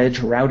NSX Edge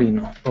routing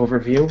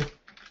overview.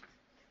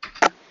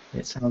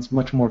 It sounds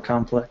much more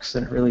complex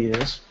than it really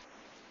is.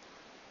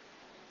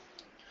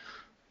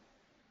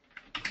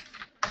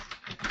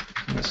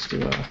 Let's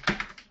do a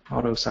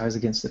auto size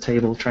against the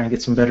table, try and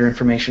get some better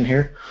information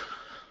here.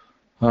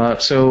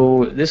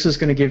 So this is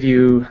going to give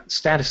you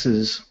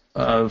statuses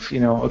of,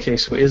 okay,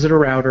 so is it a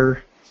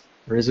router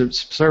or is it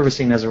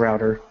servicing as a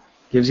router?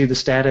 Gives you the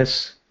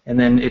status, and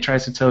then it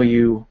tries to tell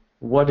you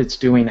what it's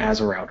doing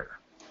as a router.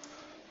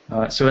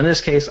 So in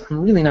this case,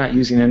 I'm really not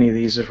using any of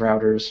these as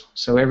routers,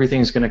 so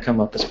everything's going to come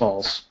up as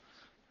false.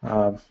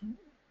 The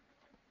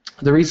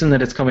reason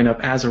that it's coming up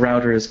as a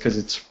router is because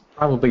it's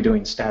probably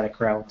doing static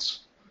routes.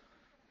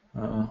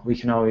 We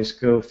can always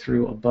go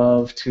through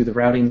above to the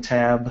routing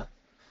tab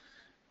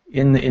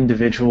in the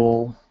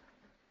individual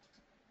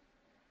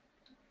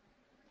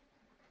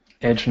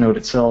edge node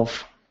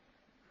itself.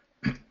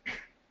 Let's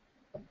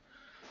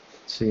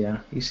see,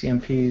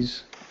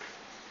 ECMPs.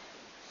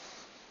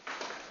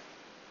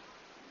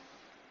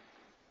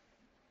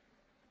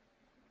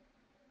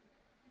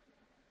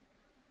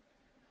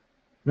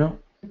 No,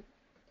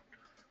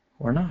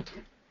 or not.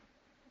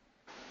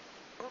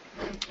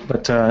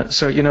 But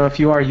so if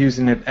you are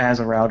using it as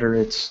a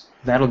router,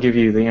 that'll give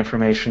you the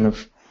information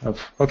of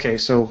okay,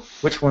 so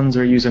which ones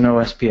are using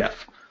OSPF?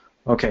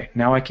 Okay,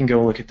 now I can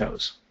go look at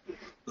those.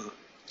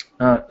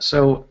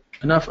 So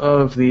enough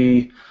of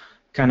the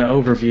kind of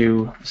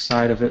overview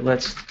side of it.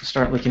 Let's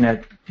start looking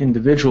at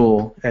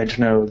individual edge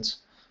nodes.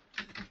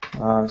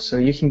 So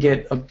you can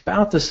get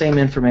about the same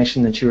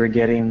information that you were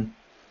getting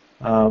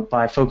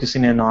by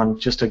focusing in on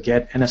just a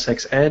Get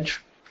NSX Edge.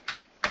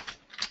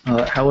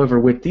 However,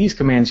 with these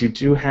commands, you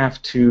do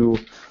have to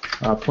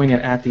point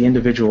it at the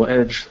individual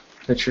edge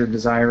that you're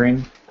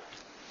desiring,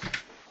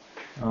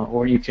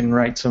 or you can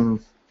write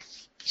some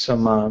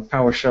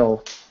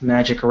PowerShell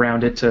magic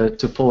around it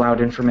to pull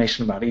out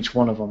information about each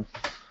one of them.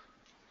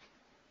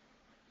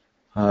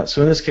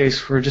 So in this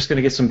case, we're just going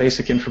to get some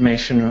basic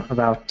information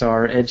about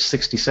our Edge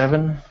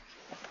 67,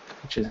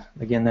 which is,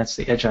 again, that's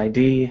the Edge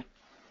ID.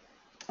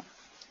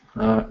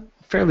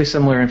 Fairly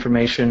similar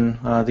information.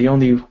 The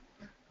only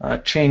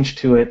change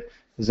to it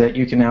is that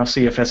you can now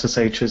see if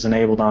SSH is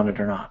enabled on it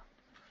or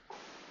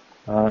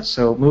not.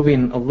 So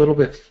moving a little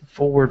bit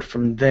forward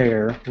from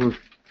there,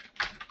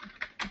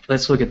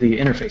 let's look at the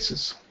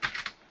interfaces.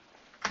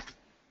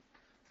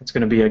 It's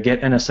going to be a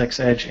Get NSX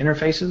Edge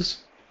interfaces.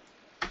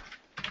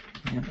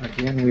 And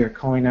again, we are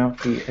calling out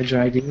the Edge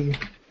ID.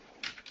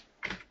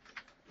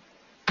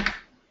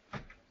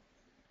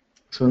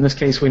 So in this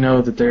case, we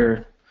know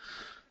that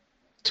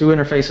two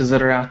interfaces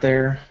that are out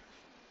there.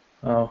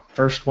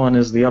 First one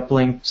is the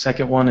uplink.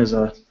 Second one is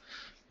a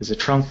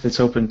trunk that's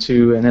open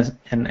to an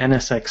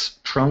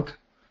NSX trunk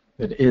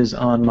that is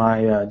on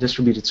my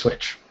distributed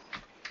switch.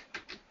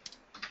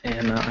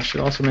 And I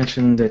should also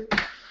mention that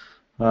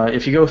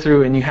if you go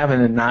through and you happen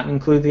to not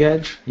include the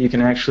edge, you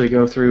can actually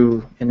go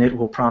through and it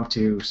will prompt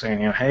you saying,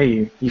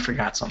 hey, you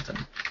forgot something.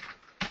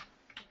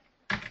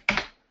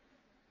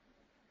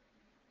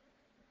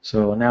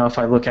 So now if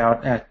I look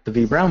out at the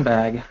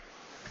vBrownBag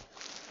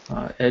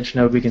edge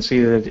node, we can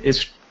see that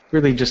it's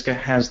really just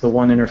has the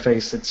one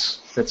interface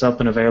that's up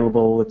and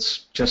available.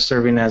 It's just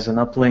serving as an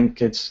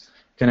uplink. It's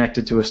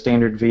connected to a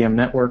standard VM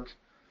network,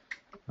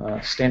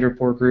 standard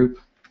port group,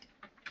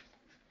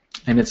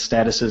 and its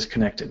status is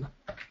connected.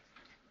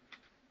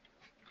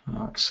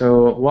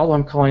 So while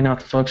I'm calling out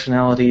the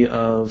functionality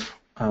of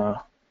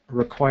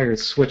required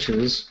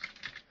switches,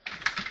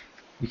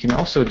 you can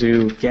also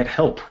do get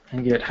help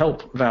and get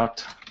help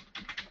about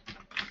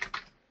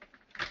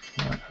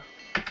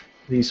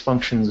these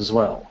functions as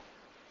well.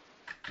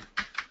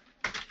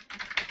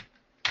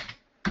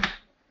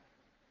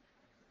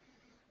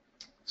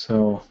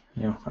 So,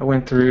 I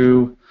went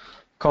through,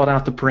 called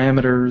out the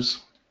parameters,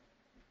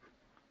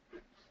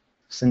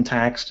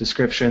 syntax,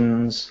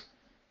 descriptions,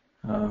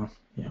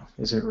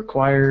 is it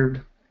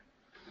required?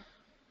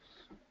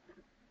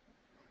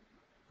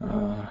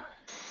 Let's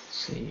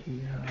see.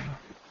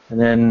 And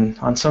then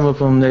on some of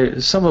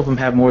them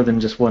have more than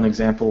just one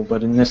example,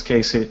 but in this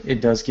case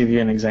it does give you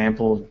an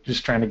example,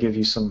 just trying to give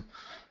you some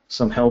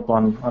help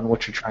on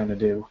what you're trying to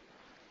do.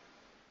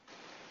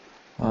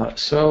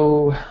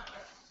 So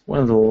one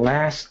of the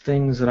last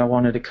things that I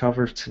wanted to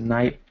cover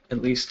tonight,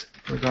 at least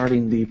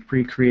regarding the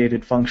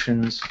pre-created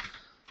functions,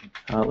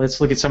 let's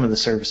look at some of the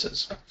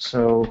services.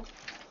 So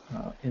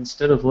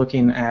instead of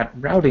looking at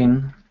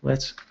routing,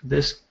 let's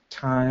this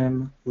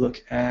time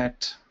look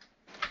at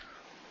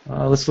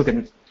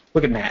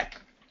NAT.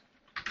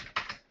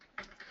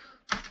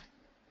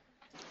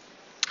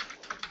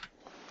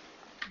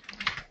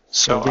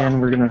 So again,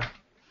 we're gonna.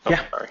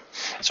 Yeah.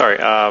 Sorry.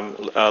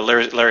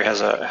 Larry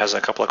has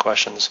a couple of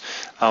questions.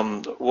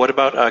 What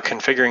about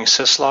configuring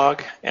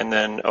syslog and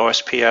then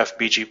OSPF,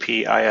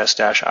 BGP,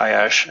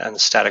 IS-IS, and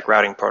static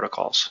routing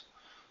protocols?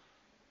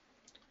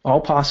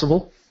 All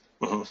possible.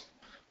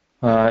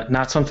 Mm-hmm.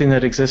 Not something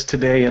that exists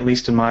today, at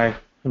least in my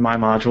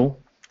module.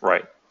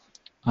 Right.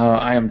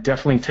 I am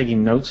definitely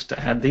taking notes to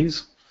add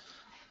these.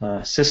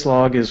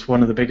 Syslog is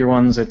one of the bigger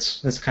ones.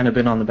 It's kind of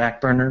been on the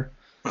back burner.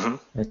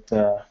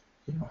 Mm-hmm.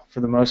 For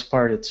the most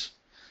part,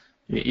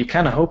 you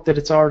kind of hope that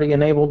it's already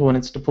enabled when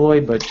it's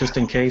deployed, but just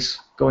in case,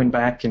 going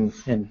back and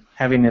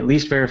having at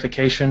least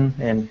verification,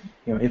 and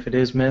if it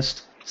is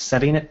missed,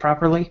 setting it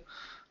properly.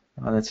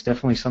 That's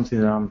definitely something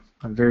that I'm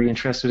very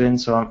interested in.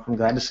 So I'm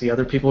glad to see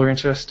other people are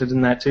interested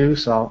in that too.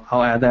 So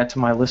I'll add that to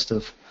my list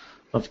of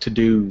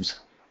to-dos.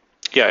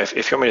 Yeah, if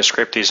you want me to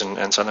scrape these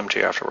and send them to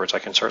you afterwards, I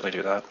can certainly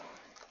do that.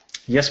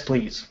 Yes,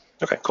 please.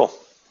 Okay, cool.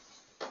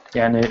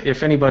 Yeah, and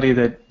if anybody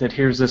that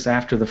hears this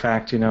after the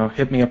fact,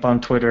 hit me up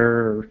on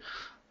Twitter,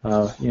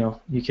 or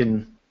you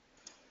can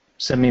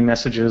send me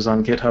messages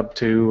on GitHub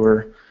too,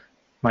 or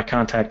my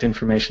contact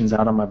information's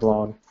out on my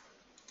blog.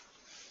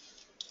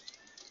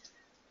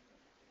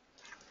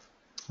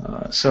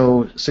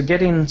 So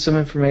getting some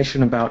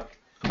information about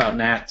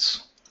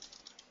NATs.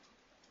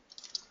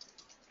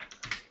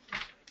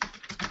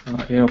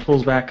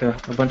 Pulls back a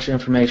bunch of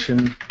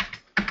information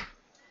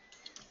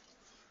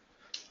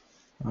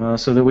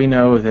so that we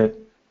know that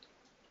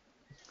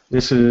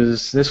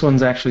this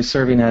one's actually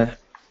serving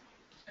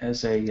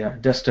as a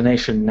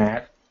destination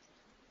NAT.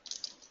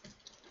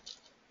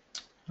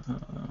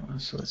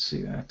 So let's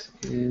see, that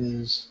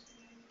is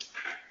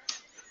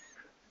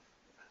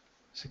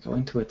it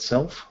going to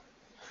itself?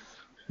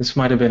 This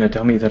might have been a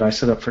dummy that I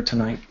set up for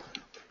tonight.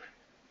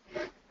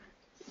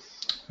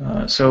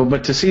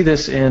 But to see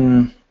this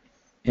in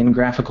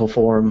graphical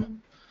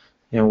form,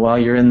 while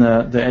you're in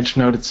the Edge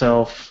node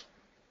itself,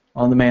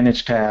 on the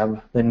Manage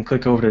tab, then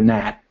click over to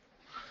NAT.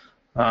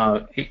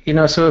 So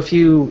if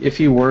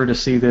you were to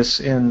see this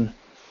in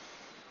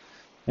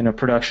a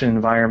production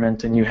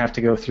environment and you have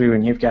to go through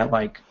and you've got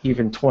like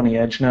even 20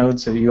 Edge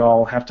nodes, so you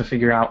all have to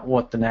figure out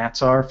what the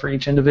NATs are for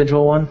each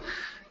individual one,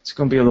 it's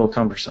going to be a little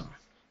cumbersome.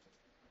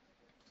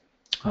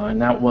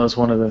 And that was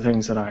one of the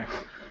things that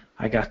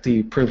I got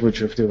the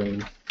privilege of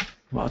doing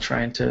while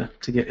trying to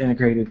get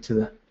integrated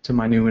to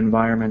my new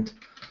environment.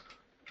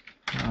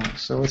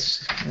 So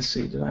let's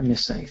see, did I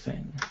miss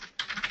anything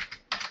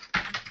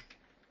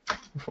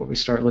before we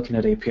start looking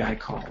at API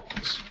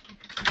calls?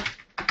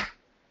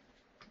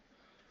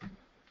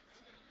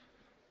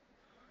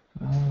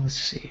 Let's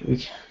see,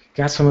 we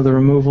got some of the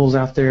removals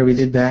out there. We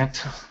did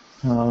that.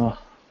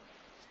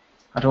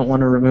 I don't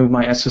want to remove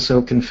my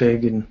SSO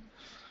config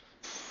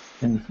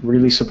and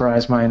really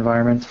surprise my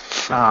environment.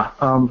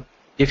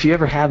 If you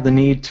ever have the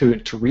need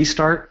to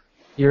restart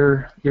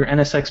your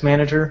NSX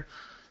manager,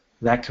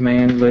 that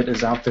commandlet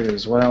is out there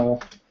as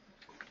well.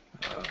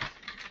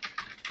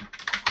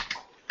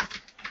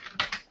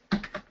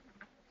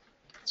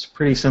 It's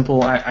pretty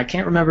simple. I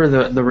can't remember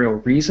the real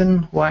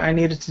reason why I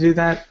needed to do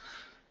that,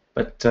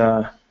 but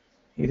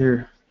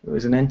either it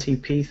was an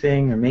NTP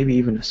thing or maybe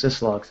even a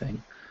syslog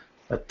thing.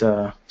 But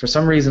for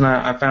some reason,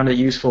 I found it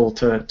useful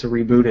to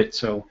reboot it,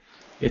 so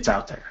it's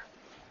out there.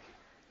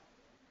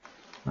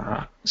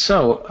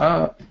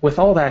 So with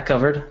all that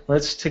covered,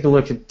 let's take a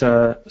look at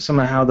some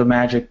of how the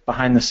magic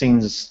behind the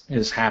scenes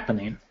is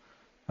happening.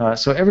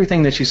 So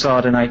everything that you saw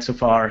tonight so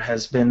far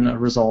has been a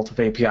result of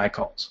API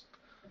calls.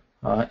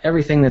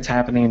 Everything that's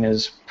happening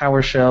is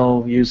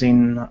PowerShell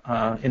using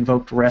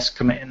invoked REST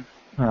command,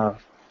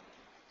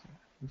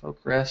 invoke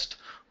REST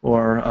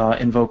or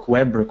invoke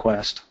web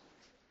request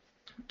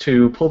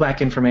to pull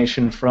back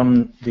information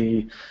from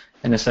the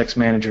NSX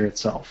manager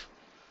itself.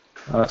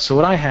 So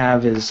what I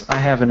have is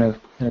in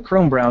a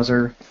Chrome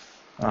browser,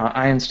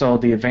 I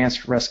installed the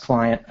Advanced REST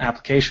Client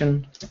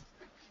application,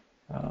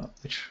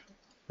 which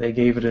they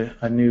gave it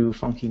a new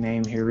funky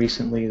name here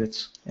recently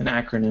that's an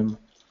acronym,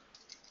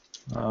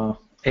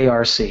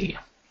 ARC.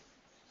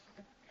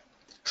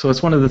 So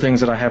it's one of the things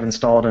that I have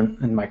installed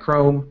in my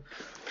Chrome,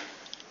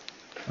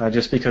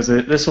 just because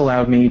this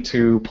allowed me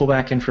to pull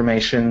back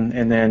information,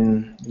 and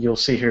then you'll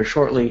see here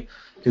shortly,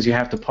 because you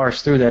have to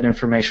parse through that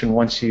information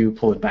once you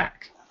pull it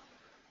back.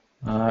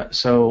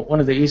 So one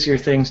of the easier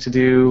things to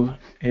do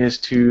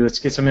is let's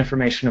get some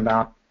information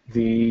about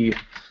the,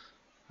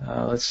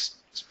 let's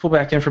pull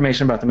back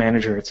information about the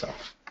manager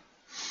itself.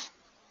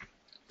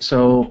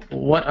 So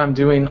what I'm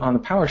doing on the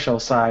PowerShell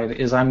side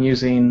is I'm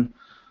using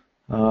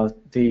let's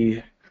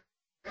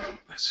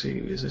see,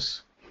 is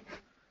this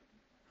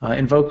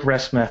invoke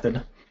REST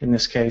method in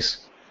this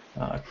case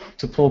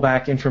to pull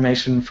back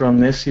information from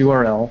this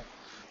URL,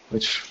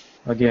 which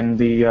again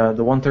the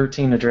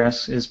 113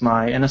 address is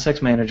my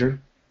NSX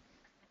manager.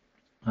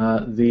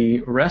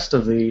 The rest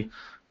of the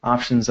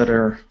options that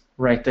are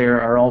right there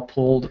are all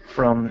pulled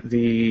from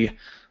the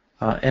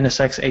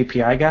NSX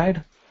API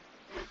guide,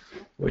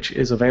 which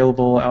is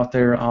available out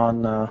there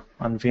on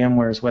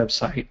VMware's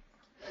website.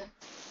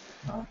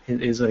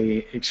 It is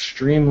a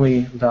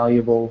extremely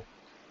valuable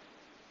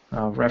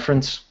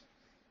reference.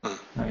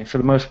 For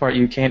the most part,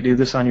 you can't do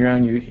this on your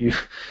own.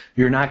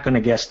 You're not going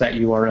to guess that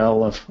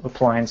URL of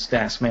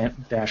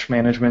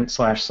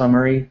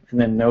appliance-management/summary and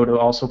then know to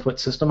also put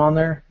system on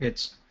there.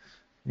 It's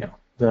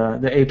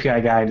the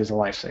API guide is a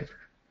lifesaver.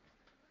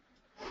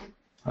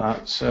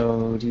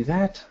 So do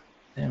that,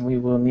 and we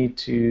will need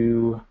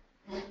to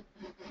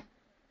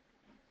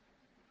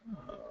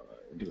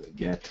do a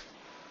get.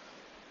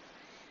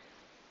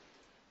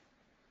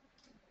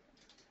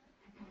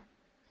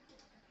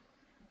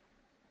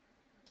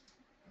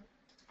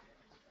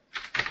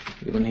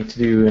 We will need to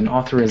do an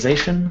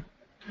authorization.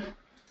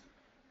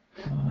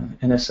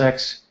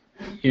 NSX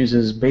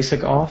uses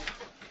basic auth.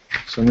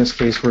 So in this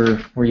case, we're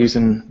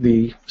using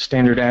the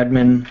standard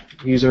admin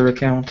user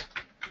account.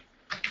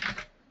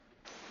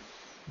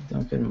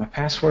 Dump in my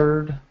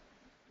password,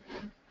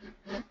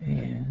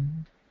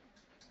 and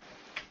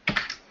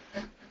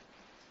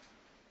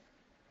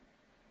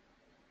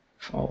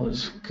if all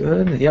is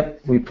good, yep,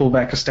 we pull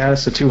back a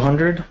status of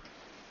 200,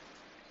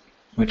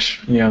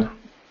 which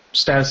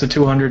status of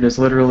 200 is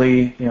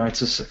literally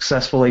it's a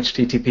successful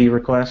HTTP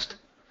request.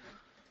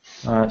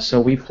 So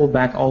we pulled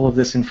back all of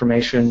this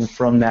information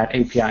from that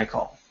API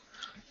call.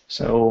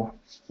 So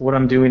what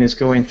I'm doing is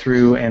going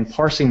through and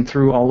parsing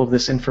through all of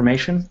this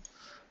information.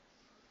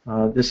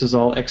 This is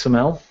all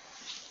XML,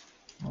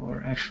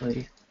 or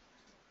actually,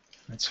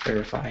 let's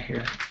verify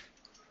here.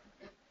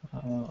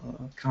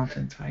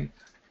 Content type.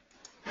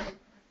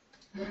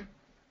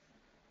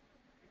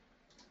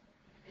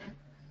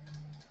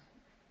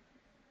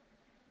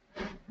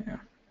 Yeah.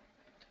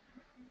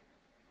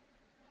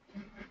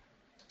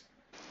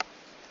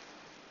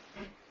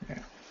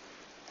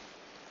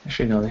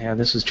 Actually, no,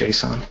 this is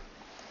JSON.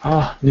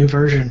 Ah, new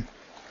version.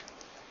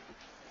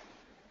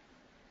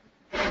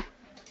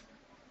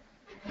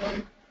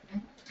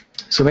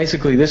 So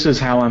basically, this is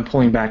how I'm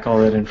pulling back all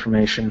that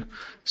information.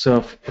 So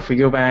if we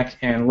go back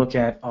and look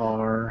at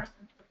our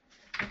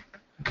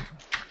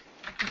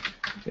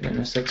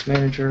NSX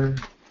manager,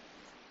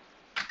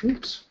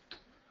 oops,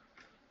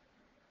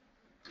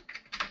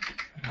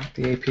 not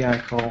the API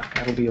call.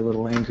 That'll be a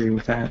little angry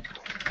with that.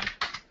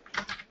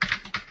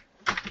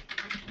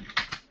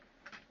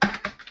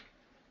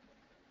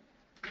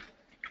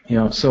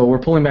 So we're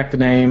pulling back the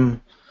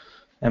name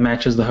that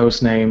matches the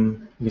host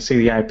name. You can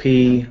see the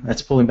IP.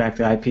 That's pulling back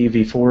the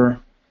IPv4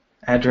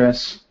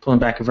 address. Pulling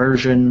back a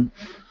version.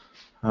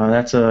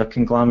 That's a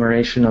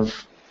conglomeration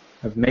of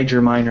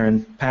major, minor,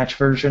 and patch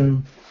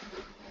version.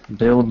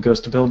 Build goes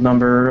to build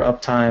number.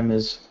 Uptime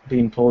is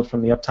being pulled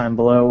from the uptime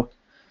below.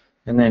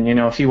 And then,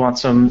 if you want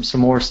some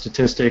more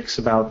statistics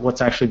about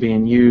what's actually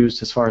being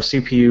used as far as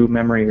CPU,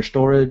 memory, or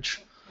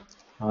storage,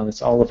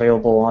 that's all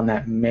available on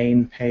that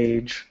main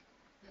page.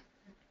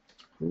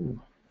 Ooh,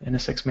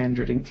 NSX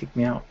Manager didn't kick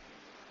me out.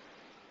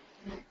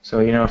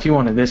 So, if you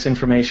wanted this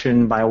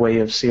information by way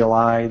of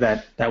CLI,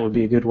 that would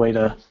be a good way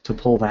to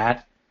pull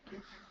that.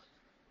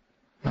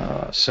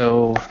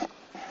 So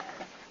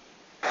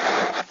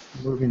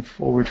moving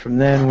forward from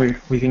then,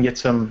 we can get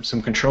some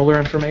controller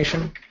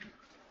information.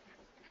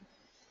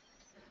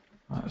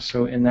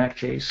 So in that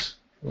case,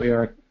 we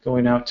are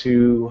going out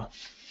to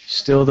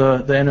still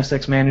the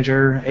NSX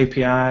Manager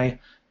API,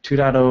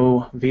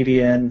 2.0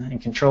 VDN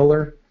and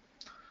controller.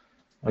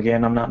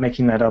 Again, I'm not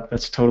making that up.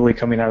 That's totally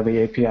coming out of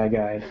the API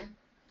guide.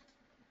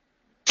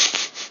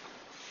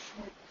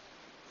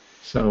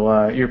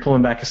 So you're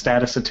pulling back a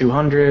status of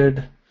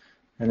 200,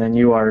 and then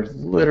you are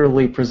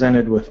literally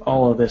presented with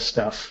all of this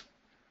stuff.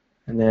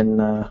 And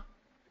then,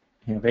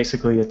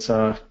 basically, it's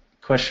a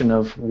question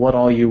of what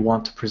all you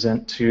want to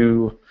present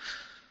to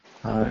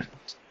the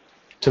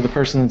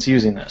person that's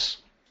using this.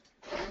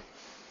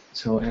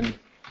 So, and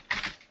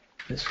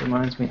this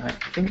reminds me, I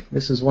think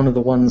this is one of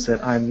the ones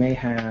that I may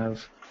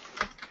have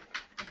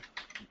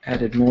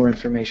added more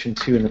information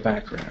to in the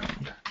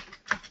background.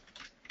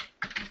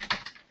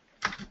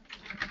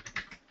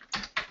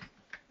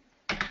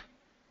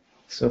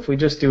 So if we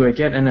just do a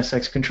get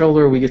NSX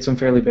controller, we get some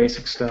fairly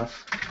basic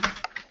stuff.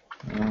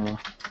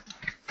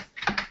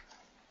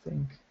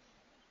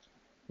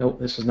 Nope,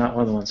 this is not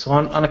one of the ones. So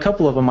on a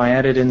couple of them, I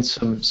added in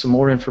some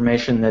more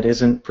information that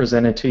isn't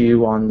presented to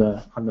you on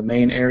the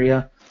main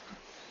area,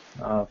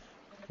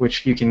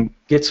 which you can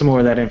get some more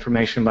of that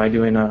information by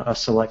doing a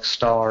select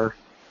star.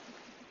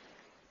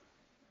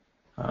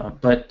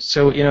 But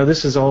so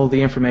this is all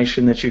the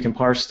information that you can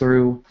parse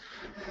through.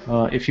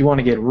 If you want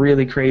to get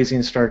really crazy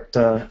and start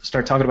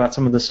talking about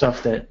some of the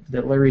stuff that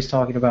Larry's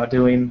talking about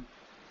doing,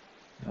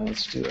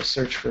 let's do a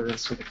search for,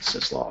 let's look at the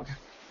syslog.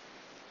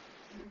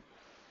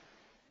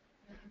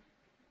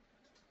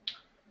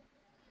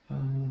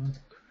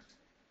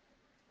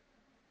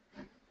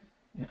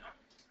 Yeah.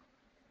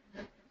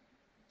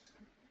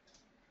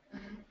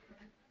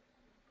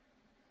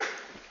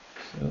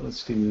 So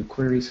let's do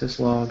query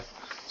syslog.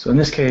 So in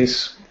this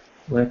case,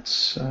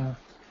 let's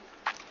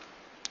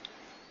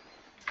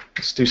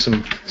do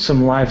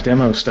some live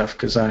demo stuff,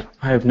 because I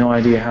have no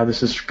idea how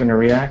this is going to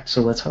react,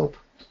 so let's hope.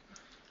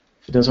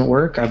 If it doesn't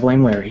work, I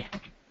blame Larry.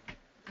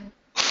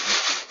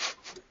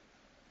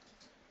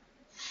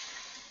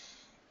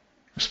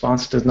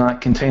 Response does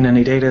not contain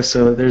any data,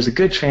 so there's a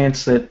good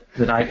chance that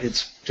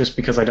it's just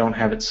because I don't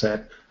have it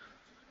set.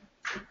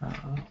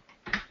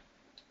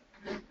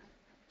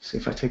 See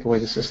if I take away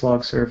the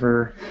syslog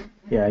server.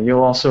 Yeah,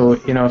 you'll also,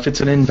 if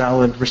it's an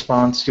invalid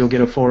response, you'll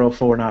get a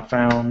 404 not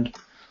found.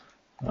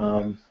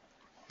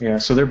 Yeah,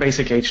 so they're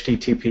basic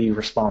HTTP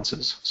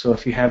responses. So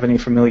if you have any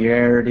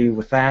familiarity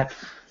with that,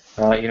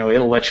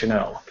 it'll let you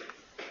know.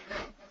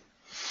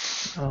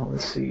 Oh,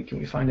 let's see. Can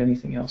we find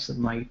anything else that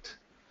might?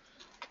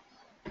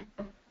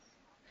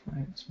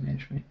 Clients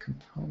management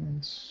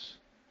components.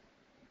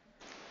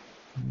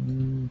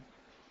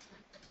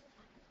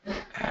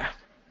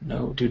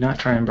 No, do not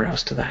try and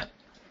browse to that.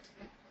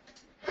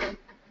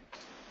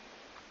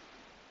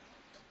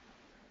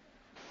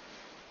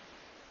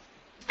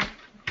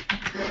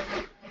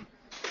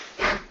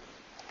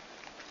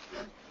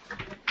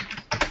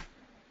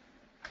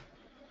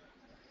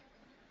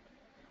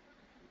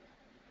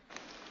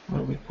 What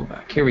do we pull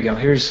back? Here we go.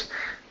 This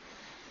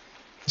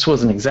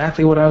wasn't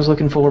exactly what I was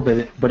looking for,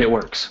 but it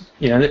works.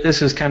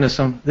 This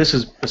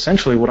is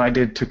essentially what I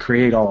did to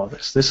create all of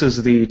this. This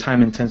is the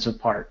time-intensive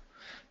part.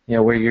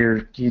 Where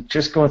you're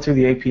just going through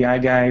the API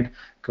guide,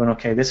 going,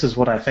 okay, this is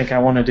what I think I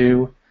want to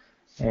do,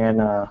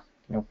 and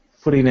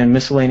putting in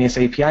miscellaneous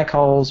API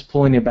calls,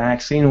 pulling it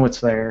back, seeing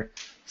what's there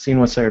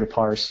to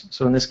parse.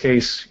 So in this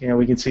case,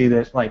 we can see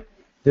that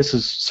this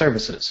is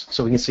services.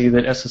 So we can see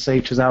that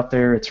SSH is out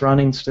there, it's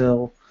running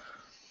still.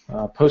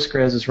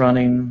 Postgres is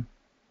running.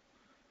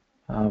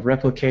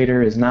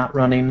 Replicator is not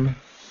running.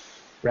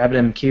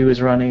 RabbitMQ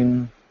is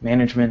running.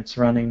 Management's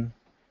running.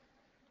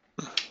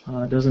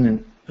 It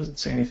doesn't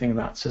say anything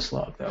about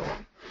syslog though.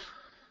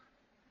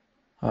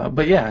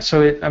 But yeah,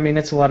 so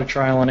it's a lot of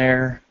trial and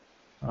error.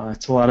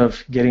 It's a lot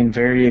of getting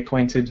very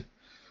acquainted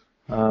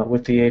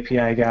with the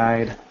API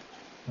guide,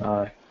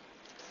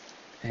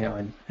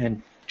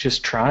 and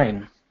just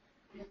trying.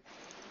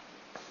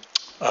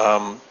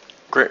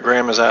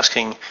 Graham is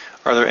asking,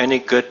 are there any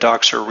good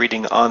docs or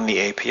reading on the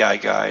API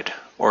guide,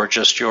 or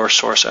just your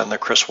source and the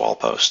Chris Wall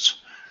posts,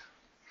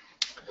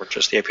 or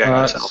just the API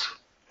guide itself?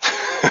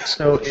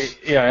 So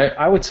yeah,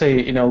 I would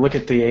say look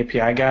at the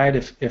API guide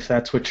if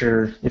that's what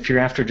if you're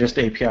after just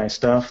API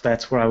stuff,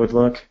 that's where I would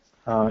look.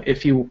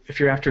 If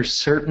you're after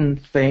certain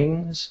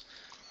things,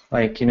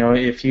 like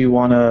if you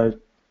want to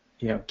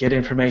get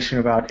information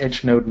about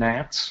Edge Node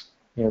NATs,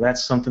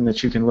 that's something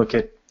that you can look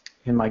at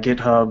in my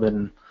GitHub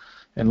and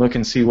look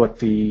and see what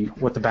the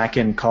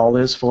backend call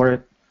is for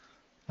it.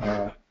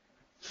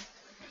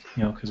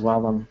 Because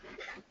while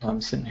I'm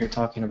sitting here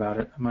talking about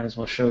it, I might as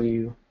well show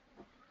you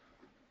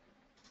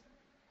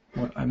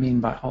what I mean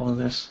by all of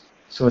this.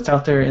 So it's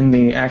out there in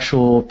the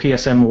actual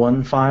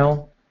PSM1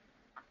 file.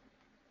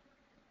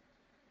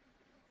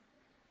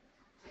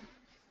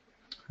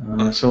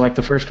 So like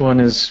the first one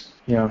is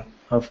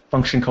a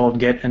function called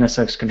get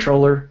NSX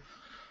controller.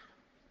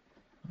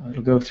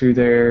 It'll go through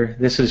there.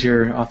 This is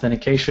your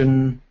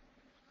authentication.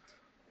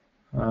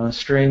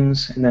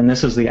 strings, and then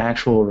this is the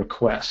actual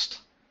request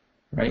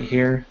right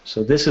here.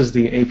 So this is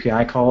the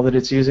API call that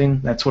it's using.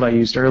 That's what I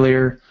used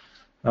earlier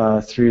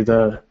through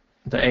the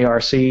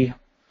ARC,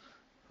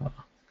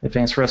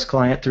 Advanced REST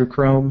Client through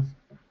Chrome.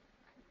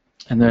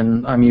 And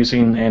then I'm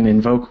using an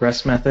invoke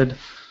REST method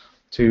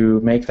to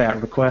make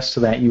that request to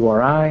that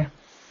URI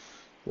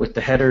with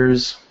the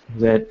headers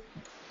that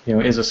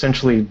is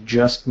essentially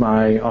just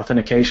my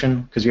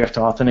authentication, because you have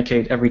to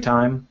authenticate every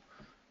time.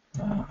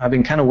 I've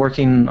been kind of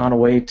working on a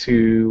way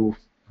to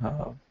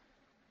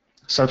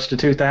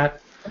substitute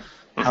that.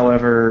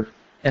 However,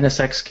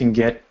 NSX can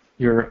get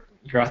your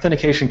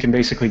authentication can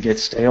basically get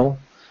stale.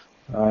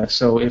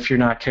 So if you're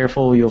not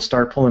careful, you'll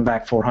start pulling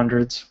back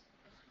 400s.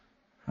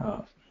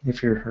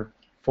 If you're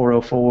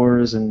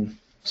 404s and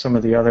some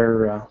of the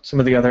other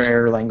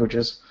error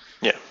languages.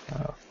 Yeah.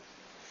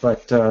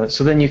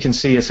 So then you can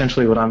see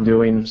essentially what I'm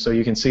doing. So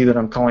you can see that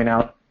I'm calling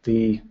out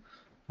the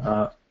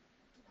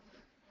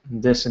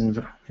this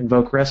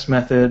invoke REST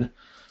method,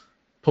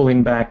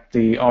 pulling back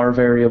the R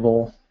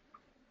variable,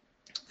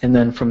 and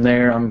then from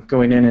there I'm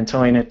going in and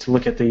telling it to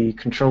look at the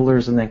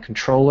controllers and then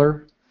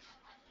controller,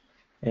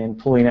 and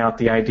pulling out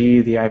the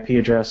ID, the IP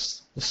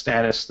address, the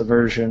status, the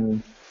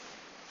version,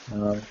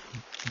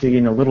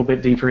 digging a little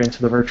bit deeper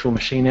into the virtual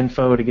machine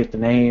info to get the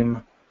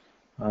name.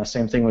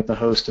 Same thing with the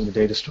host and the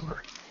data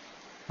store.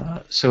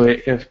 So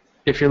if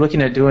you're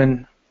looking at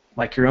doing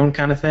like your own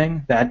kind of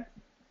thing, that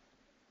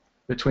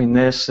between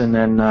this and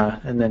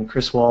then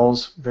Chris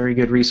Wall's very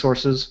good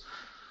resources,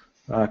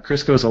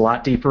 Chris goes a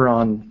lot deeper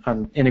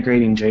on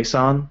integrating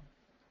JSON,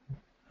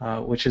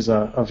 which is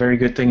a very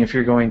good thing if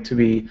you're going to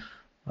be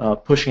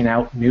pushing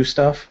out new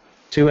stuff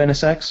to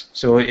NSX.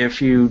 So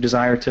if you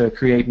desire to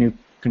create new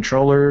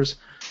controllers,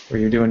 or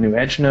you're doing new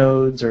edge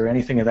nodes or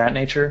anything of that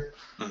nature,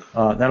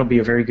 that'll be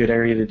a very good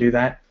area to do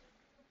that.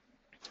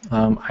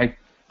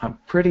 I'm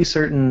pretty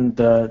certain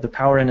the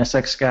Power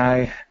NSX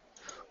guy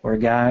or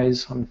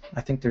guys,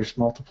 I think there's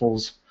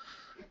multiple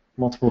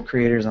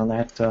creators on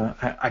that.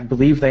 I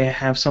believe they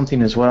have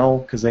something as well,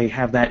 because they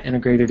have that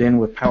integrated in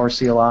with Power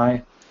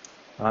CLI.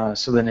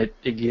 So then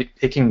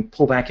it can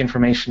pull back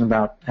information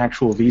about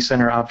actual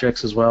vCenter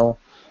objects as well.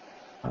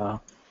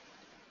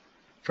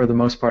 For the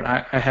most part,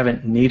 I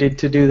haven't needed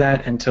to do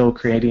that until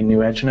creating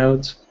new edge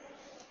nodes,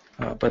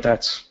 but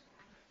that's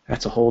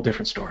a whole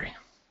different story.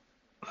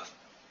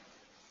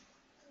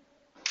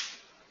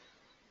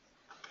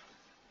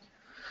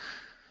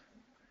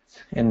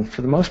 And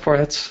for the most part,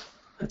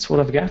 that's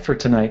what I've got for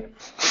tonight.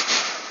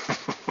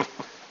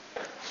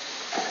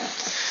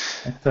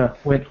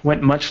 It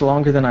went much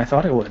longer than I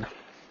thought it would.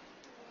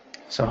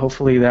 So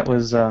hopefully that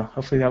was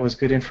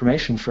good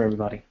information for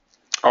everybody.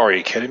 Oh, are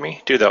you kidding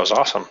me, dude? That was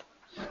awesome.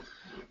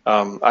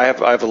 I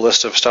have a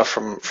list of stuff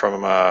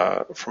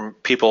from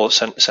people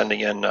sending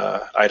in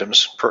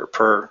items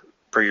per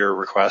your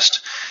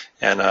request,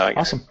 and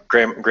awesome.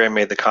 Graham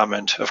made the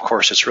comment. Of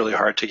course, it's really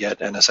hard to get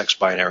NSX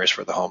binaries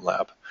for the home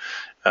lab,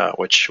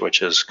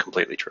 which is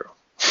completely true.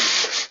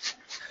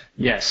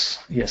 Yes,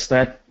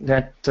 that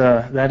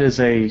is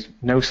a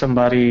know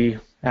somebody,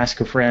 ask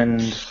a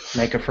friend,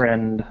 make a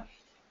friend.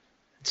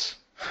 It's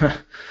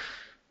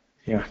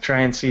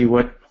try and see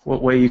what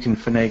way you can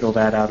finagle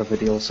that out of the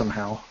deal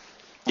somehow.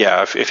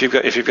 Yeah, if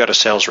you've got a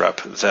sales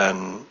rep,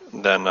 then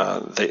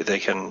they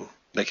can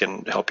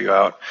help you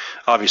out.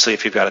 Obviously,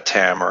 if you've got a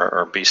TAM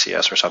or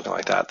BCS or something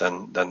like that,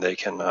 then they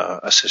can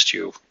assist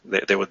you.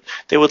 They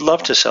would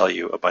love to sell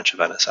you a bunch of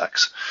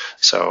NSX,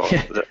 so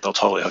they'll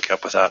totally hook you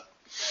up with that.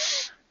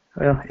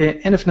 Well,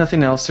 and if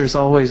nothing else, there's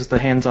always the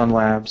hands-on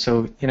lab.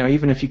 So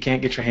even if you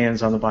can't get your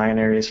hands on the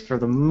binaries, for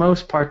the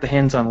most part, the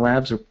hands-on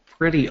labs are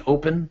pretty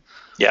open.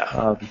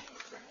 Yeah.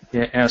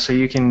 Yeah, so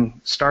you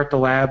can start the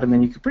lab, and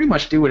then you can pretty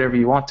much do whatever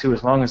you want to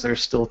as long as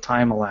there's still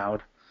time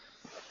allowed.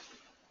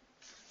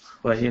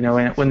 But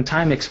when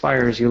time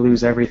expires, you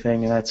lose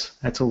everything, and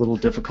that's a little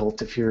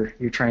difficult if you're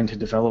trying to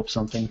develop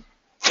something.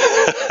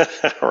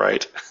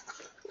 Right.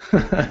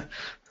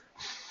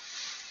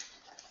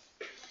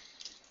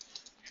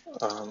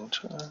 And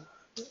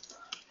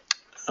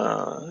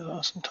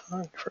awesome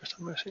talk. First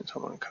time I've seen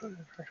someone code.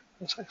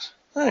 That's nice.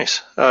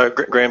 Nice.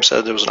 Graham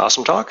said it was an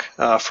awesome talk.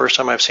 First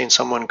time I've seen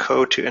someone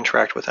code to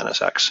interact with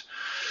NSX.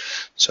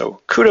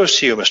 So kudos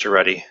to you, Mr.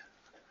 Reddy.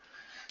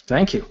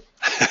 Thank you.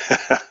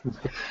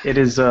 It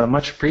is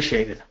much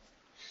appreciated.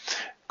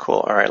 Cool.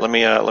 All right. Let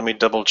me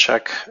double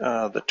check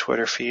the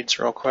Twitter feeds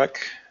real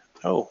quick.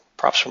 Oh,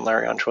 props from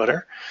Larry on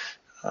Twitter.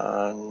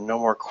 No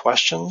more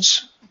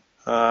questions.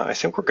 I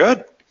think we're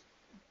good.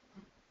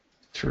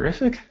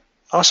 Terrific.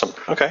 Awesome.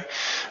 Okay.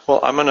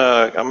 Well, I'm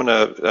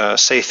gonna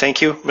say thank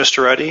you,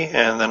 Mr. Reddy,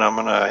 and then I'm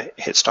gonna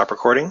hit stop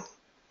recording.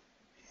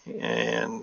 And